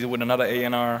don't have to deal with another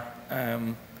A&R.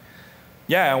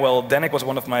 Yeah, well, Danik was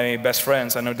one of my best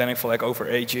friends. I know Danik for like over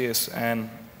 8 years, and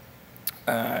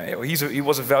he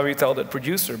was a very talented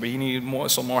producer, but he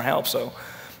needed some more help. So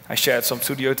I shared some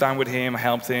studio time with him,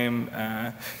 helped him.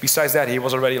 Besides that, he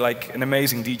was already like an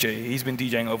amazing DJ. He's been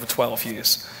DJing over 12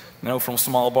 years, you know, from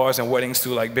small bars and weddings to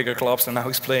like bigger clubs, and now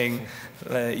he's playing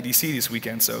EDC this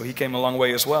weekend. So he came a long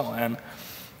way as well. And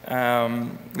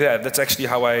yeah, that's actually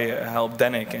how I helped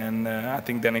Danik, and I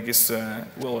think Danik is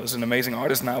an amazing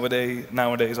artist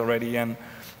nowadays already, and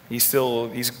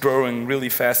he's growing really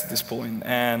fast at this point.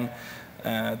 And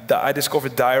I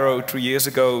discovered Dyro 3 years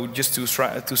ago just through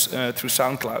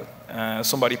SoundCloud.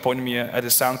 Somebody pointed me at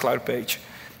his SoundCloud page,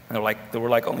 and there were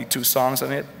like only 2 songs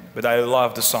on it, but I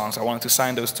loved the songs. I wanted to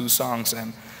sign those 2 songs,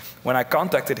 and when I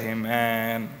contacted him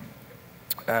and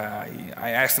I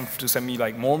asked him to send me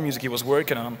like more music he was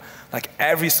working on. Like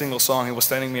every single song he was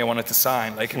sending me, I wanted to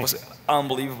sign. Like it was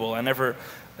unbelievable.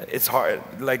 It's hard.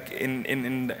 Like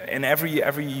in every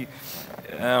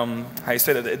how you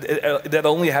said it, that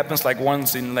only happens like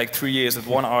once in like 3 years that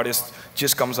one artist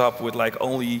just comes up with like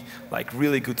only like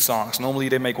really good songs. Normally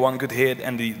they make one good hit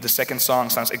and the second song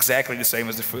sounds exactly the same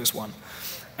as the first one.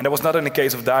 And that was not in the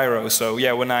case of Dyro. So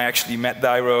yeah, when I actually met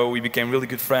Dyro, we became really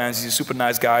good friends. He's a super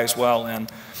nice guy as well, and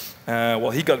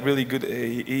well, he got really good.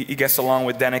 He gets along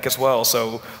with Danik as well.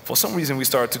 So for some reason, we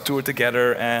started to tour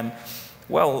together, and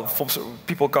well,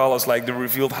 people call us like the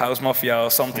Revealed House Mafia or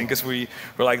something, because we're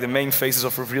like the main faces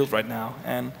of Revealed right now.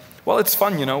 And well, it's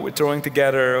fun, you know. We're touring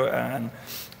together, and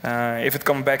if it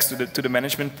comes back to the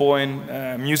management point,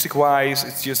 music-wise,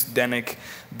 it's just Danik,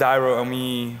 Dyro, and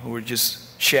me who are just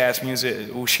share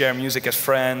music as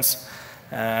friends,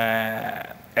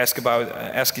 ask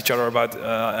each other about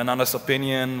an honest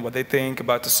opinion, what they think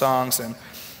about the songs, and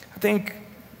I think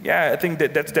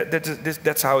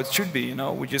that's how it should be. You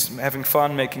know, we're just having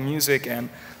fun making music, and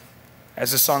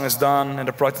as the song is done and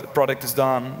the product is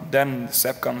done, then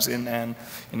Seb comes in, and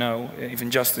you know, even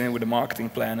Justin with the marketing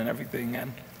plan and everything,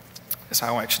 and that's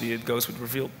how actually it goes with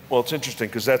Revealed. Well, it's interesting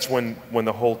because that's when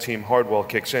the whole team Hardwell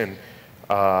kicks in.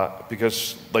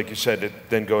 Because, like you said, it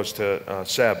then goes to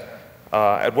Seb.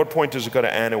 At what point does it go to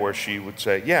Anna where she would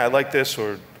say, yeah, I like this,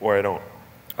 or I don't?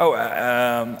 Oh,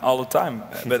 all the time.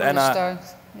 But Anna,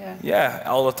 yeah,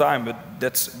 all the time. But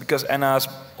that's because Anna's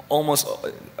almost,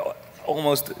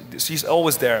 she's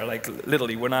always there. Like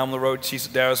literally, when I'm on the road, she's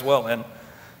there as well. And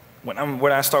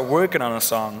when I start working on a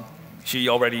song, she's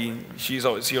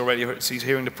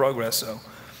hearing the progress. So.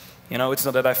 You know, it's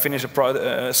not that I finish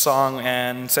a song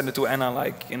and send it to Anna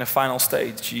like in a final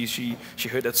state. She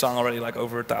heard that song already like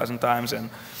over 1,000 times, and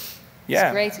Yeah.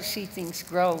 It's great to see things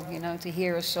grow, you know, to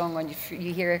hear a song when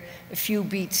you hear a few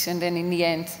beats and then in the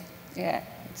end, yeah,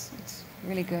 it's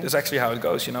really good. That's actually how it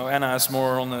goes, you know. Anna is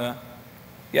more on the,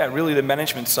 yeah, really the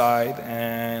management side,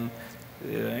 and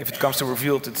if it comes to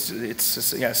Revealed,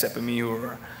 it's yeah, Sepp and me who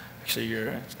are actually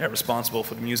responsible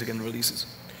for the music and the releases.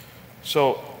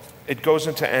 So it goes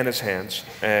into Anna's hands,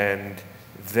 and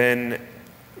then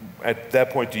at that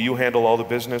point, do you handle all the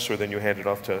business, or then you hand it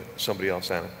off to somebody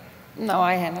else, Anna? No,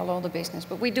 I handle all the business,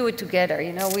 but we do it together.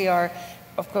 You know, we are,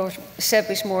 of course, Sepp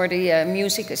is more the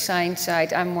music assigned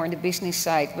side, I'm more the business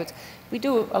side, but we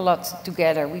do a lot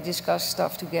together. We discuss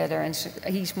stuff together, and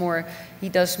he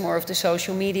does more of the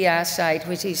social media side,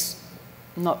 which is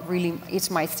not really, it's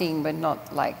my thing, but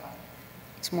not like,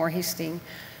 it's more his thing.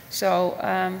 So,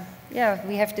 yeah,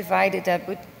 we have divided that,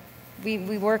 but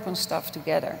we work on stuff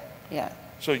together, yeah.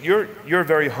 So you're a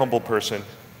very humble person,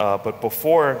 but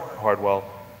before Hardwell,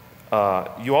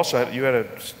 you had a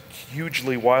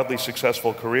hugely, wildly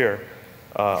successful career,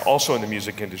 also in the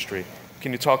music industry.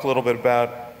 Can you talk a little bit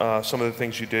about some of the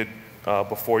things you did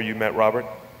before you met Robbert?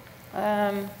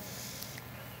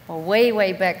 Well,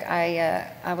 way back,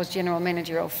 I was general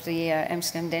manager of the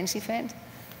Amsterdam Dance event,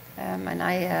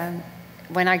 and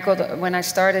when I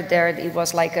started there, it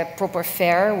was like a proper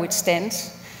fair with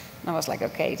stands. And I was like,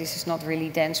 okay, this is not really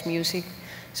dance music.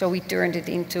 So we turned it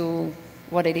into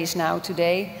what it is now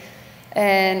today.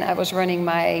 And I was running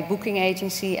my booking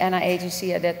agency, Anna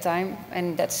Agency at that time,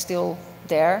 and that's still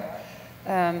there.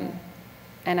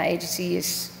 Anna Agency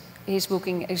is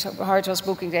Hardwell's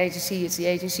booking agency. It's the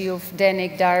agency of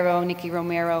Danik, Dairo, Nicky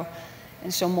Romero,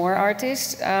 and some more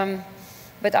artists.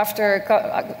 But after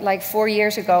like 4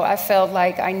 years ago, I felt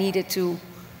like I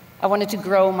wanted to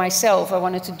grow myself. I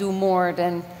wanted to do more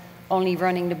than only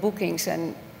running the bookings,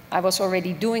 and I was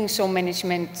already doing some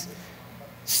management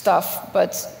stuff,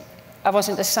 but I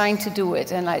wasn't assigned to do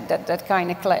it, and that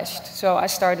kind of clashed. So I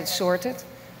started Sorted,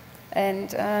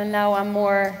 and now I'm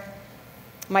more,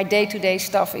 my day-to-day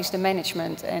stuff is the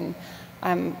management, and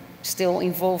I'm still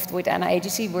involved with Anna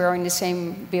Agency. We're in the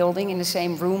same building, in the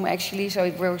same room actually, so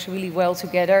it works really well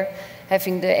together,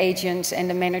 having the agents and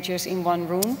the managers in one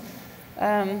room.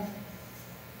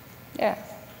 Yeah.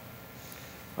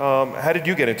 How did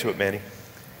you get into it, Manny?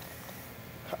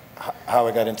 How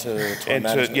I got into tour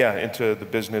management? Yeah, into the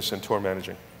business and tour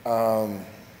managing.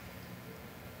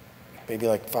 Maybe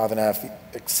like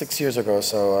 6 years ago or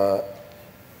so,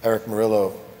 Eric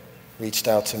Murillo reached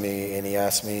out to me and he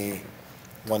asked me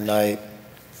one night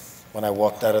when I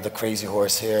walked out of the Crazy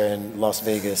Horse here in Las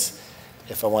Vegas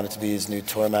if I wanted to be his new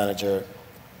tour manager,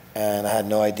 and I had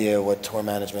no idea what tour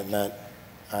management meant.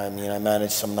 I mean, I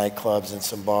managed some nightclubs and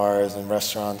some bars and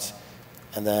restaurants,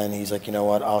 and then he's like, you know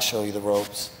what, I'll show you the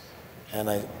ropes. And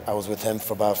I was with him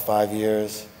for about 5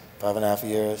 years, 5.5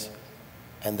 years,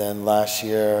 and then last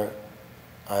year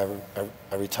I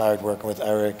retired working with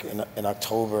Eric in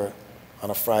October on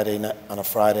a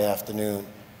Friday afternoon,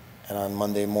 and on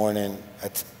Monday morning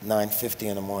at 9:50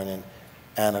 in the morning,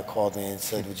 Anna called me and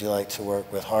said, would you like to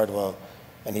work with Hardwell?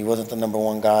 And he wasn't the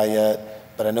 #1 guy yet,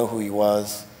 but I know who he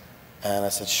was. And I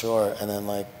said, sure. And then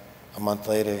like a month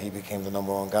later, he became the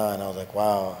 #1 guy. And I was like,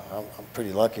 wow, I'm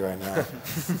pretty lucky right now.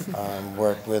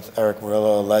 Worked with Eric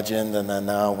Murillo, a legend, and then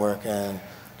now working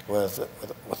with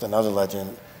another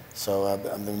legend. So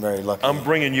I've been very lucky. I'm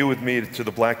bringing you with me to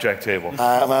the blackjack table.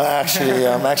 I'm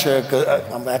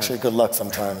actually good luck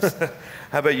sometimes.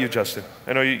 How about you, Justin?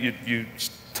 I know you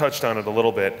touched on it a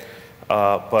little bit,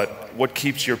 but what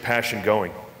keeps your passion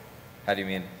going? How do you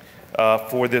mean?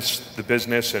 For the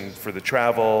business and for the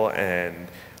travel, and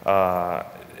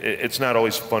it's not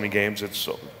always fun and games. It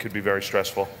could be very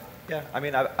stressful. Yeah, I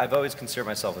mean, I've always considered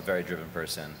myself a very driven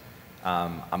person.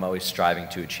 I'm always striving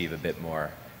to achieve a bit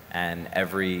more, and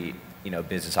every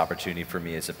business opportunity for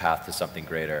me is a path to something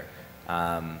greater.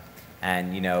 And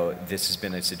this has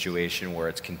been a situation where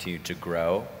it's continued to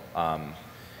grow.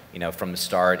 From the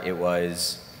start, it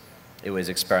was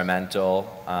experimental,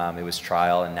 it was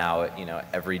trial, and now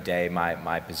every day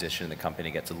my position in the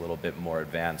company gets a little bit more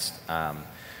advanced.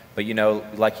 But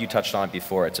like you touched on it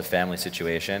before, it's a family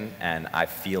situation, and I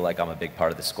feel like I'm a big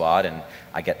part of the squad, and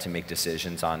I get to make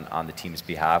decisions on the team's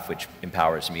behalf, which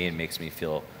empowers me and makes me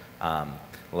feel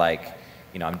like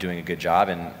I'm doing a good job,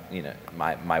 and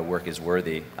my work is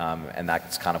worthy, and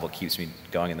that's kind of what keeps me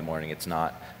going in the morning. It's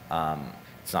not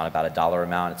about a dollar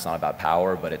amount, it's not about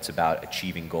power, but it's about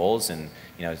achieving goals, and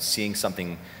seeing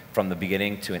something from the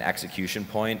beginning to an execution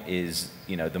point is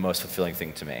the most fulfilling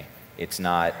thing to me. It's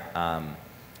not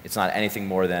anything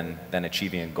more than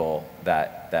achieving a goal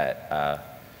that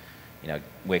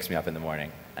wakes me up in the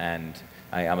morning. And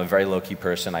I'm a very low-key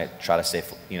person. I try to stay,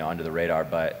 under the radar,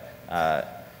 but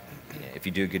if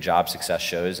you do a good job, success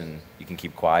shows, and you can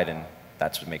keep quiet, and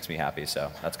that's what makes me happy.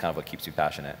 So that's kind of what keeps me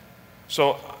passionate.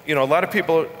 So, a lot of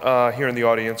people here in the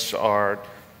audience are,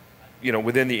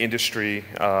 within the industry,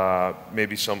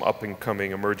 maybe some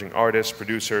up-and-coming emerging artists,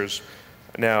 producers.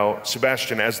 Now,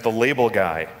 Sebastian, as the label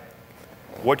guy,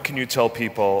 what can you tell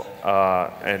people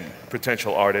and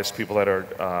potential artists, people that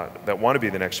are that want to be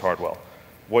the next Hardwell?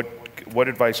 What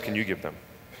advice can you give them?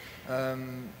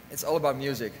 It's all about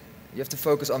music. You have to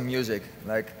focus on music.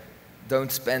 Like,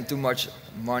 don't spend too much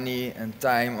money and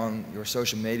time on your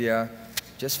social media.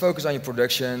 Just focus on your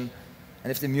production.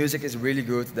 And if the music is really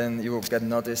good, then you will get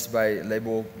noticed by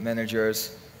label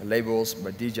managers, labels,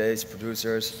 by DJs,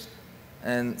 producers.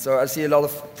 And so I see a lot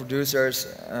of producers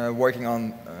working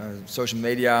on social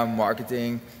media,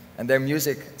 marketing, and their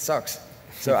music sucks.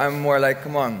 So I'm more like,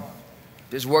 come on,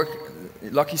 just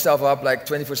lock yourself up like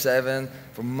 24/7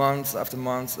 for months after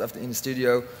months in the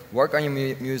studio, work on your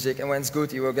music, and when it's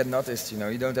good, you will get noticed.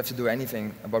 You don't have to do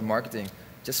anything about marketing.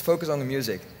 Just focus on the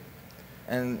music.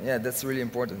 And yeah, that's really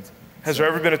important. Has there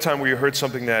ever been a time where you heard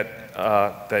something that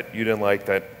you didn't like,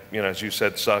 that, as you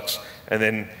said, sucks, and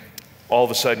then all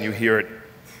of a sudden you hear it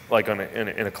like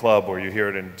in a club, or you hear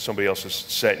it in somebody else's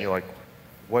set, and you're like,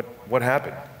 what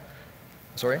happened?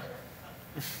 Sorry?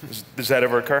 Does that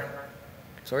ever occur?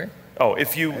 Sorry? Oh,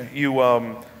 if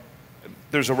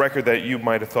there's a record that you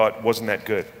might have thought wasn't that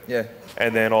good. Yeah.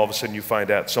 And then all of a sudden you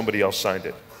find out somebody else signed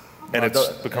it, and it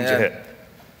becomes a hit.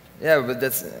 Yeah, but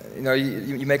that's,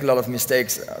 you make a lot of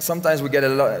mistakes. Sometimes we get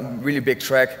a really big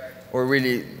track, or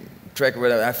really track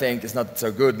where I think is not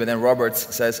so good, but then Robbert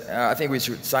says, I think we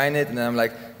should sign it, and then I'm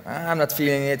like, I'm not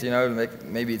feeling it, like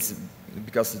maybe it's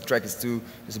because the track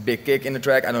there's a big kick in the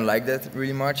track, I don't like that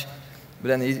really much. But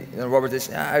then Robbert is,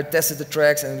 I tested the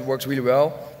tracks and it works really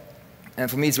well. And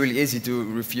for me it's really easy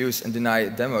to refuse and deny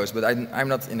demos, but I'm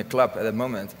not in a club at that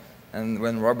moment. And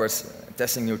when Robert's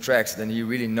testing new tracks, then he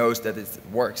really knows that it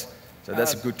works. So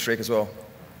that's a good trick as well.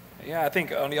 Yeah, I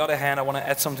think on the other hand, I want to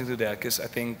add something to that, because I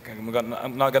think,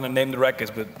 I'm not going to name the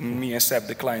records, but me and Seb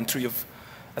declined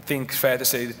I think it's fair to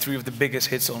say, three of the biggest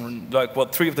hits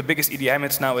three of the biggest EDM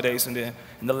hits nowadays in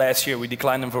the last year, we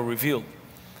declined them for Revealed.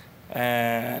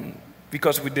 And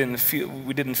because we didn't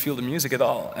feel the music at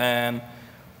all. And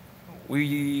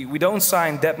we don't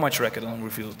sign that much record on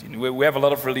Revealed. We have a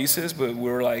lot of releases, but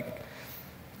we're like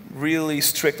really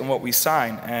strict on what we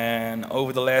sign. And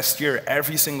over the last year,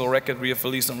 every single record we have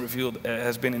released on Revealed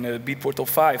has been in the Beatport Top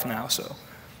 5 now. So,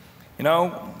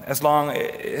 as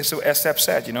Seb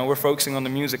said, we're focusing on the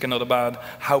music and not about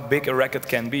how big a record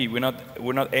can be. We're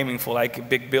not aiming for like a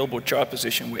big Billboard chart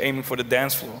position. We're aiming for the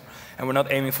dance floor, and we're not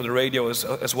aiming for the radio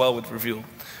as well with Revealed.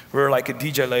 We're like a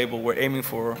DJ label. We're aiming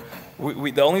for.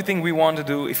 The only thing we want to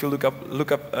do, if you look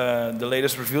up the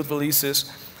latest Revealed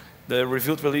releases, the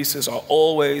Revealed releases are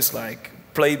always like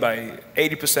played by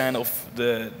 80% of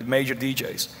the major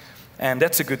DJs. And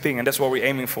that's a good thing, and that's what we're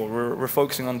aiming for. We're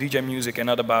focusing on DJ music and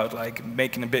not about like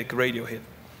making a big radio hit.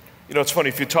 It's funny,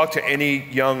 if you talk to any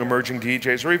young emerging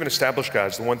DJs or even established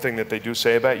guys, the one thing that they do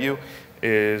say about you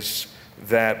is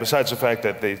that, besides the fact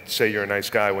that they say you're a nice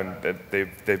guy when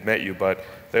they've met you, but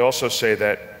they also say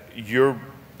that you're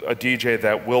a DJ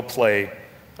that will play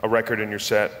a record in your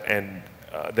set and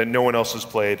that no one else has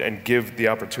played, and give the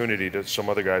opportunity to some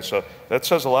other guys. So that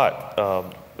says a lot.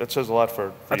 That says a lot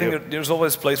for I think there's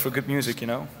always a place for good music,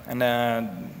 And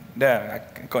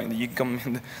you come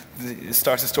in, it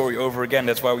starts the story over again.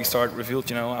 That's why we start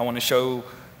Revealed, I want to show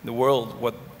the world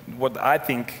what I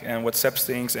think and what Seb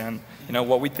thinks, and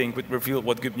what we think with Revealed,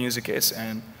 what good music is.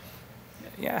 And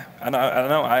yeah, and I don't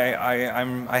know.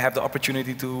 I have the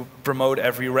opportunity to promote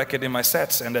every record in my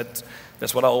sets, and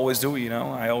that's what I always do.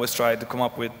 I always try to come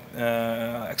up with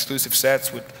exclusive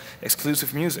sets with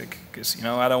exclusive music, because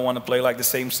I don't want to play like the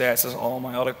same sets as all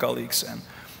my other colleagues. And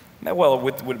well,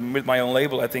 with my own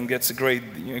label, I think that's a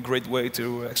great way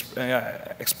to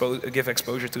give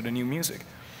exposure to the new music.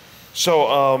 So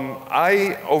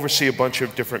I oversee a bunch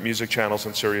of different music channels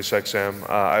on SiriusXM.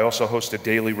 I also host a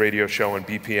daily radio show on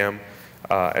BPM.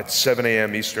 At 7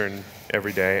 a.m. Eastern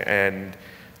every day, and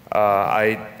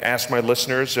I asked my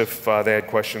listeners if they had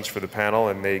questions for the panel,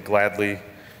 and they gladly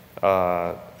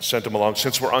sent them along.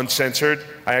 Since we're uncensored,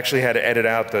 I actually had to edit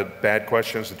out the bad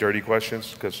questions, the dirty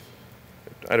questions, because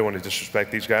I don't want to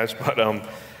disrespect these guys. But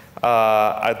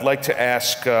I'd like to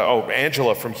ask,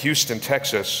 Angela from Houston,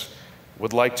 Texas,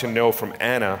 would like to know from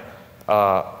Anna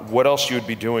what else you would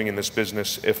be doing in this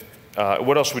business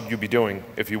what else would you be doing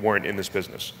if you weren't in this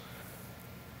business?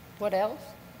 What else?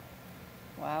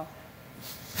 Wow.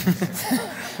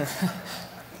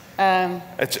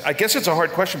 I guess it's a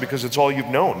hard question because it's all you've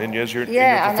known in your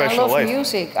Yeah, and I professional love life.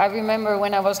 music. I remember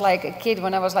when I was like a kid,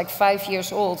 when I was like 5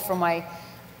 years old, from my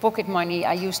pocket money,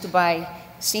 I used to buy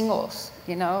singles,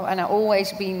 you know, and I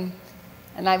always been,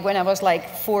 when I was like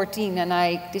 14 and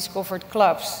I discovered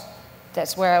clubs,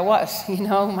 that's where I was, you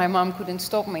know, my mom couldn't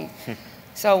stop me.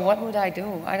 So what would I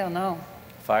do? I don't know.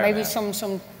 Fireman. Maybe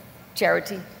some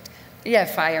charity. Yeah,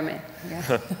 fireman.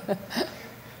 Yeah.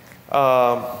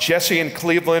 Jesse in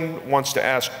Cleveland wants to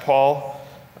ask Paul,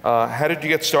 how did you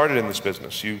get started in this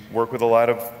business? You work with a lot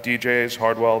of DJs,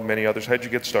 Hardwell, many others. How did you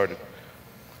get started?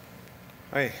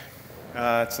 Hey,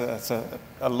 it's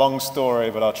a long story,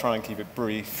 but I'll try and keep it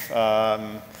brief.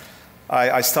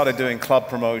 I started doing club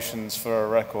promotions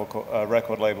for a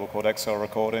record label called XL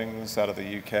Recordings out of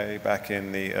the UK back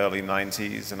in the early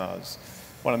 90s. And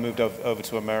when I moved over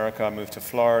to America, I moved to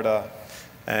Florida.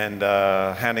 And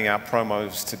handing out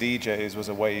promos to DJs was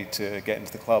a way to get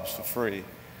into the clubs for free.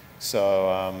 So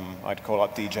I'd call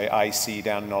up DJ IC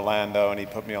down in Orlando, and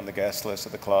he'd put me on the guest list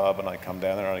at the club, and I'd come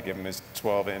down there and I'd give him his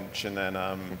 12-inch. And then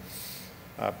I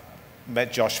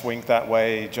met Josh Wink that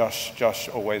way. Josh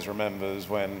always remembers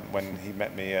when he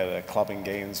met me at a club in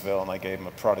Gainesville, and I gave him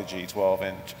a Prodigy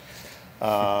 12-inch.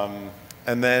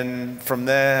 And then from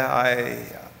there,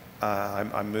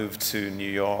 I moved to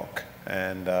New York.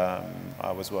 And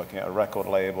I was working at a record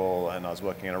label, and I was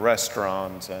working in a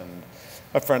restaurant, and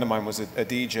a friend of mine was a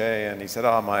DJ, and he said,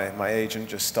 my agent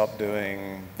just stopped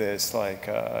doing this, like,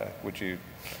 would you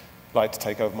like to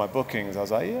take over my bookings? I was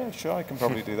like, yeah, sure, I can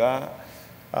probably do that.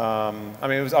 I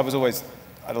mean,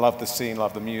 I loved the scene,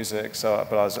 loved the music,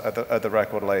 but I was at the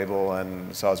record label,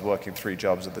 and so I was working 3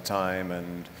 jobs at the time,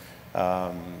 and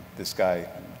this guy,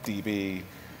 DB,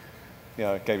 you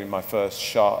know, gave me my first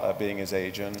shot at being his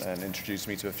agent and introduced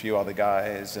me to a few other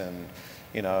guys. And,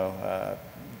 you know,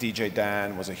 DJ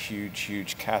Dan was a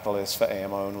huge catalyst for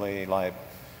AM Only. Like,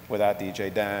 without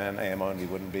DJ Dan, AM Only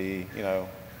wouldn't be, you know,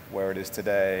 where it is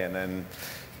today. And then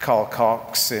Carl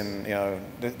Cox in, you know,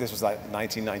 this was like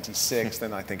 1996.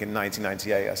 Then I think in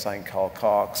 1998 I signed Carl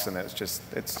Cox, and it's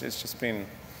just been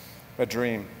a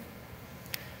dream.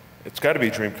 It's got to be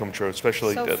a dream come true,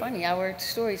 especially. So funny, our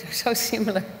stories are so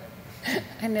similar.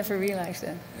 I never realized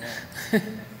that. Yeah.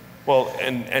 Well,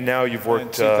 and now you've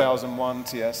worked. In 2001,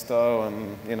 Tiesto,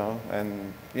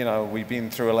 and we've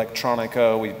been through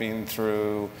electronica, we've been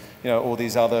through, you know, all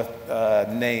these other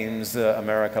names that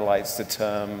America likes to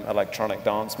term electronic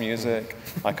dance music.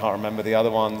 I can't remember the other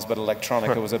ones, but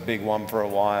electronica was a big one for a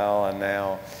while, and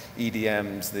now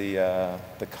EDM's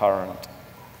the current.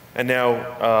 And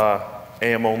now.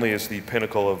 AM Only is the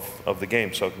pinnacle of the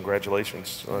game, so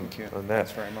congratulations on that.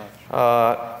 Thanks very much.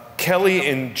 Kelly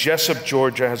in Jessup,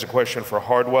 Georgia has a question for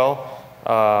Hardwell.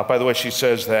 By the way, she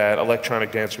says that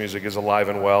electronic dance music is alive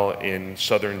and well in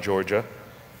southern Georgia.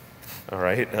 All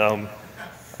right.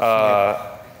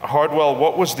 Hardwell,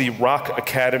 what was the Rock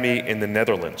Academy in the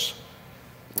Netherlands?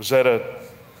 Was that a...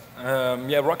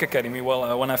 Yeah, Rock Academy.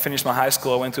 Well, when I finished my high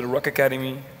school, I went to the Rock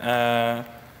Academy.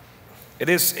 It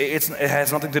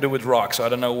has nothing to do with rock, so I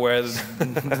don't know where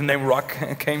the name Rock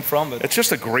came from. But it's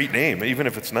just a great name, even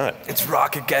if it's not. It's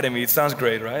Rock Academy. It sounds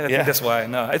great, right? I think that's why.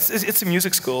 No, it's a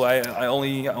music school. I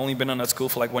only been on that school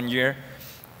for like 1 year.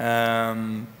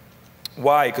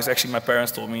 Why? Because actually my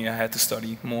parents told me I had to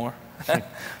study more,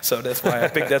 so that's why I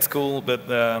picked that school. But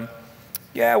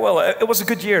yeah, well, it was a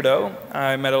good year though.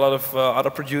 I met a lot of other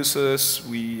producers.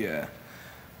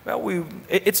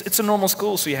 It's a normal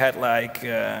school, so you had like.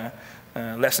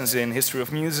 Lessons in history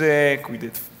of music, we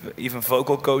did even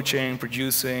vocal coaching,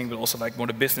 producing, but also like more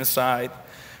the business side,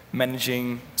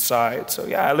 managing side. So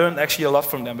yeah, I learned actually a lot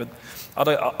from them. But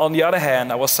on the other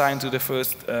hand, I was signed to the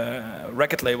first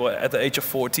record label at the age of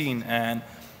 14, and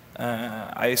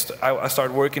I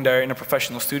started working there in a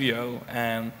professional studio.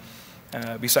 And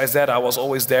besides that, I was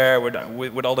always there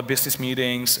with all the business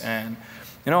meetings, and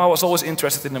you know, I was always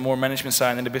interested in the more management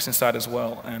side and the business side as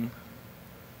well. And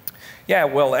yeah,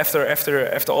 well, after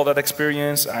all that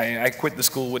experience, I quit the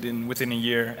school within a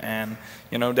year, and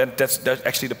you know that's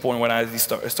actually the point when I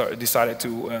decided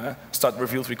to start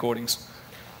Revealed Recordings.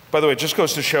 By the way, it just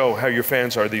goes to show how your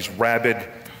fans are, these rabid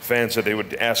fans that they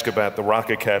would ask about the Rock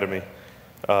Academy.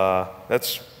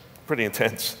 That's pretty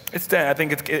intense. I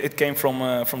think it came from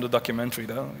the documentary,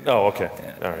 though. Oh, okay.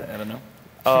 Yeah, all right. I don't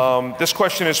know. This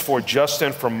question is for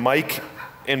Justin from Mike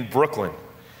in Brooklyn.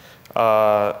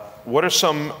 What are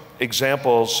some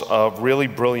examples of really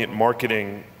brilliant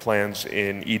marketing plans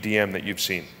in EDM that you've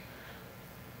seen?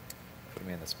 Put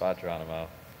me in the spot, Geronimo.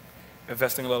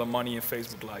 Investing a lot of money in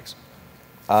Facebook likes.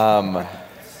 All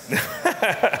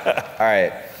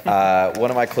right. One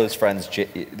of my close friends,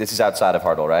 this is outside of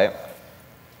Hardwell, right?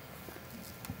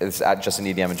 It's just in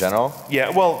EDM in general? Yeah,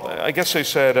 well, I guess they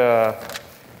said,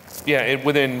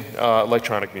 within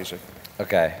electronic music.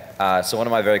 Okay, so one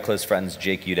of my very close friends,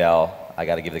 Jake Udell, I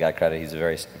got to give the guy credit. He's a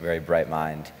very, very bright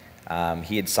mind.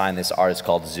 He had signed this artist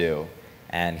called Zoo,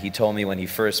 and he told me when he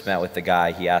first met with the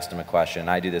guy, he asked him a question.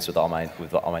 I do this with all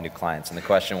my new clients, and the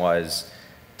question was,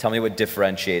 tell me what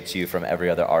differentiates you from every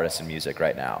other artist in music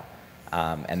right now,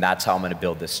 and that's how I'm going to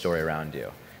build this story around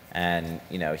you. And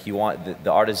you know,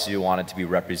 the artist Zoo wanted to be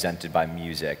represented by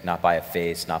music, not by a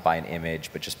face, not by an image,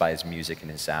 but just by his music and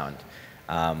his sound.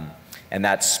 And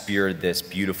that speared this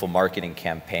beautiful marketing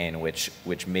campaign,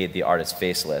 which made the artist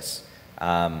faceless,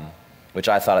 which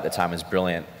I thought at the time was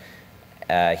brilliant.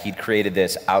 He'd created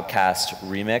this Outkast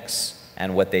remix,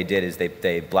 and what they did is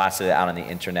they blasted it out on the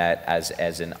internet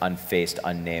as an unfaced,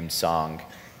 unnamed song.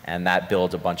 And that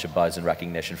built a bunch of buzz and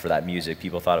recognition for that music.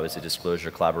 People thought it was a Disclosure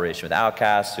collaboration with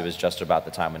Outkast. It was just about the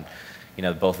time when, you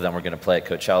know, both of them were going to play at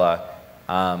Coachella.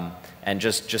 And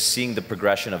just seeing the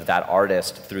progression of that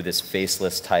artist through this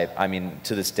faceless type. I mean,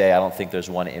 to this day, I don't think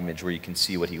there's one image where you can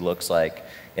see what he looks like.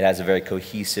 It has a very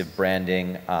cohesive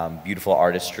branding, beautiful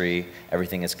artistry.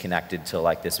 Everything is connected to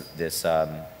like this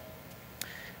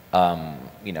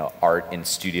you know, art in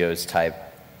studios type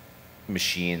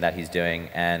machine that he's doing.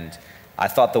 And I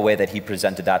thought the way that he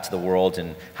presented that to the world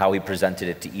and how he presented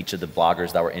it to each of the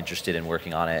bloggers that were interested in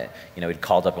working on it, you know, he'd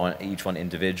called up each one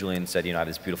individually and said, you know, I have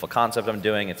this beautiful concept I'm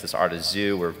doing. It's this artist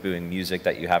Zoo. We're doing music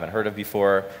that you haven't heard of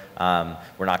before.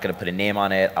 We're not going to put a name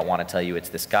on it. I want to tell you it's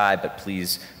this guy, but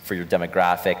please, for your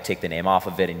demographic, take the name off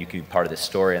of it and you can be part of this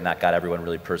story. And that got everyone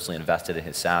really personally invested in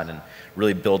his sound and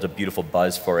really built a beautiful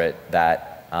buzz for it that,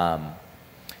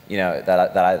 you know,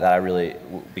 that I really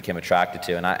became attracted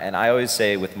to. And I always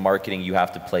say with marketing, you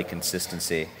have to play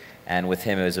consistency. And with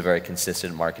him, it was a very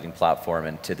consistent marketing platform.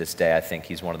 And to this day, I think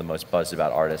he's one of the most buzzed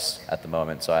about artists at the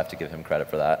moment. So I have to give him credit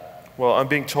for that. Well, I'm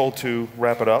being told to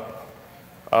wrap it up.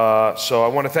 So I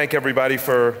want to thank everybody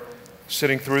for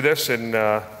sitting through this and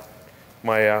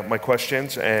my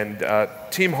questions. And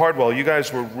Team Hardwell, you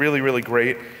guys were really, really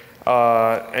great.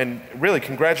 And really,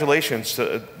 congratulations.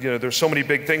 You know, there's so many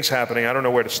big things happening. I don't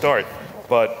know where to start.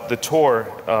 But the tour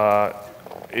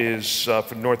is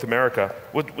for North America.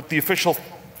 What the official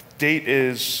date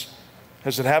is?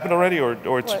 Has it happened already,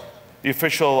 or it's the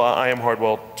official I Am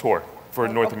Hardwell tour for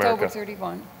North America? October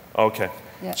 31. Okay.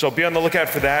 Yeah. So be on the lookout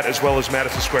for that, as well as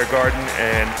Madison Square Garden.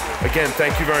 And again,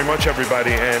 thank you very much,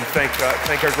 everybody, and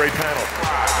thank our great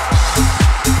panel.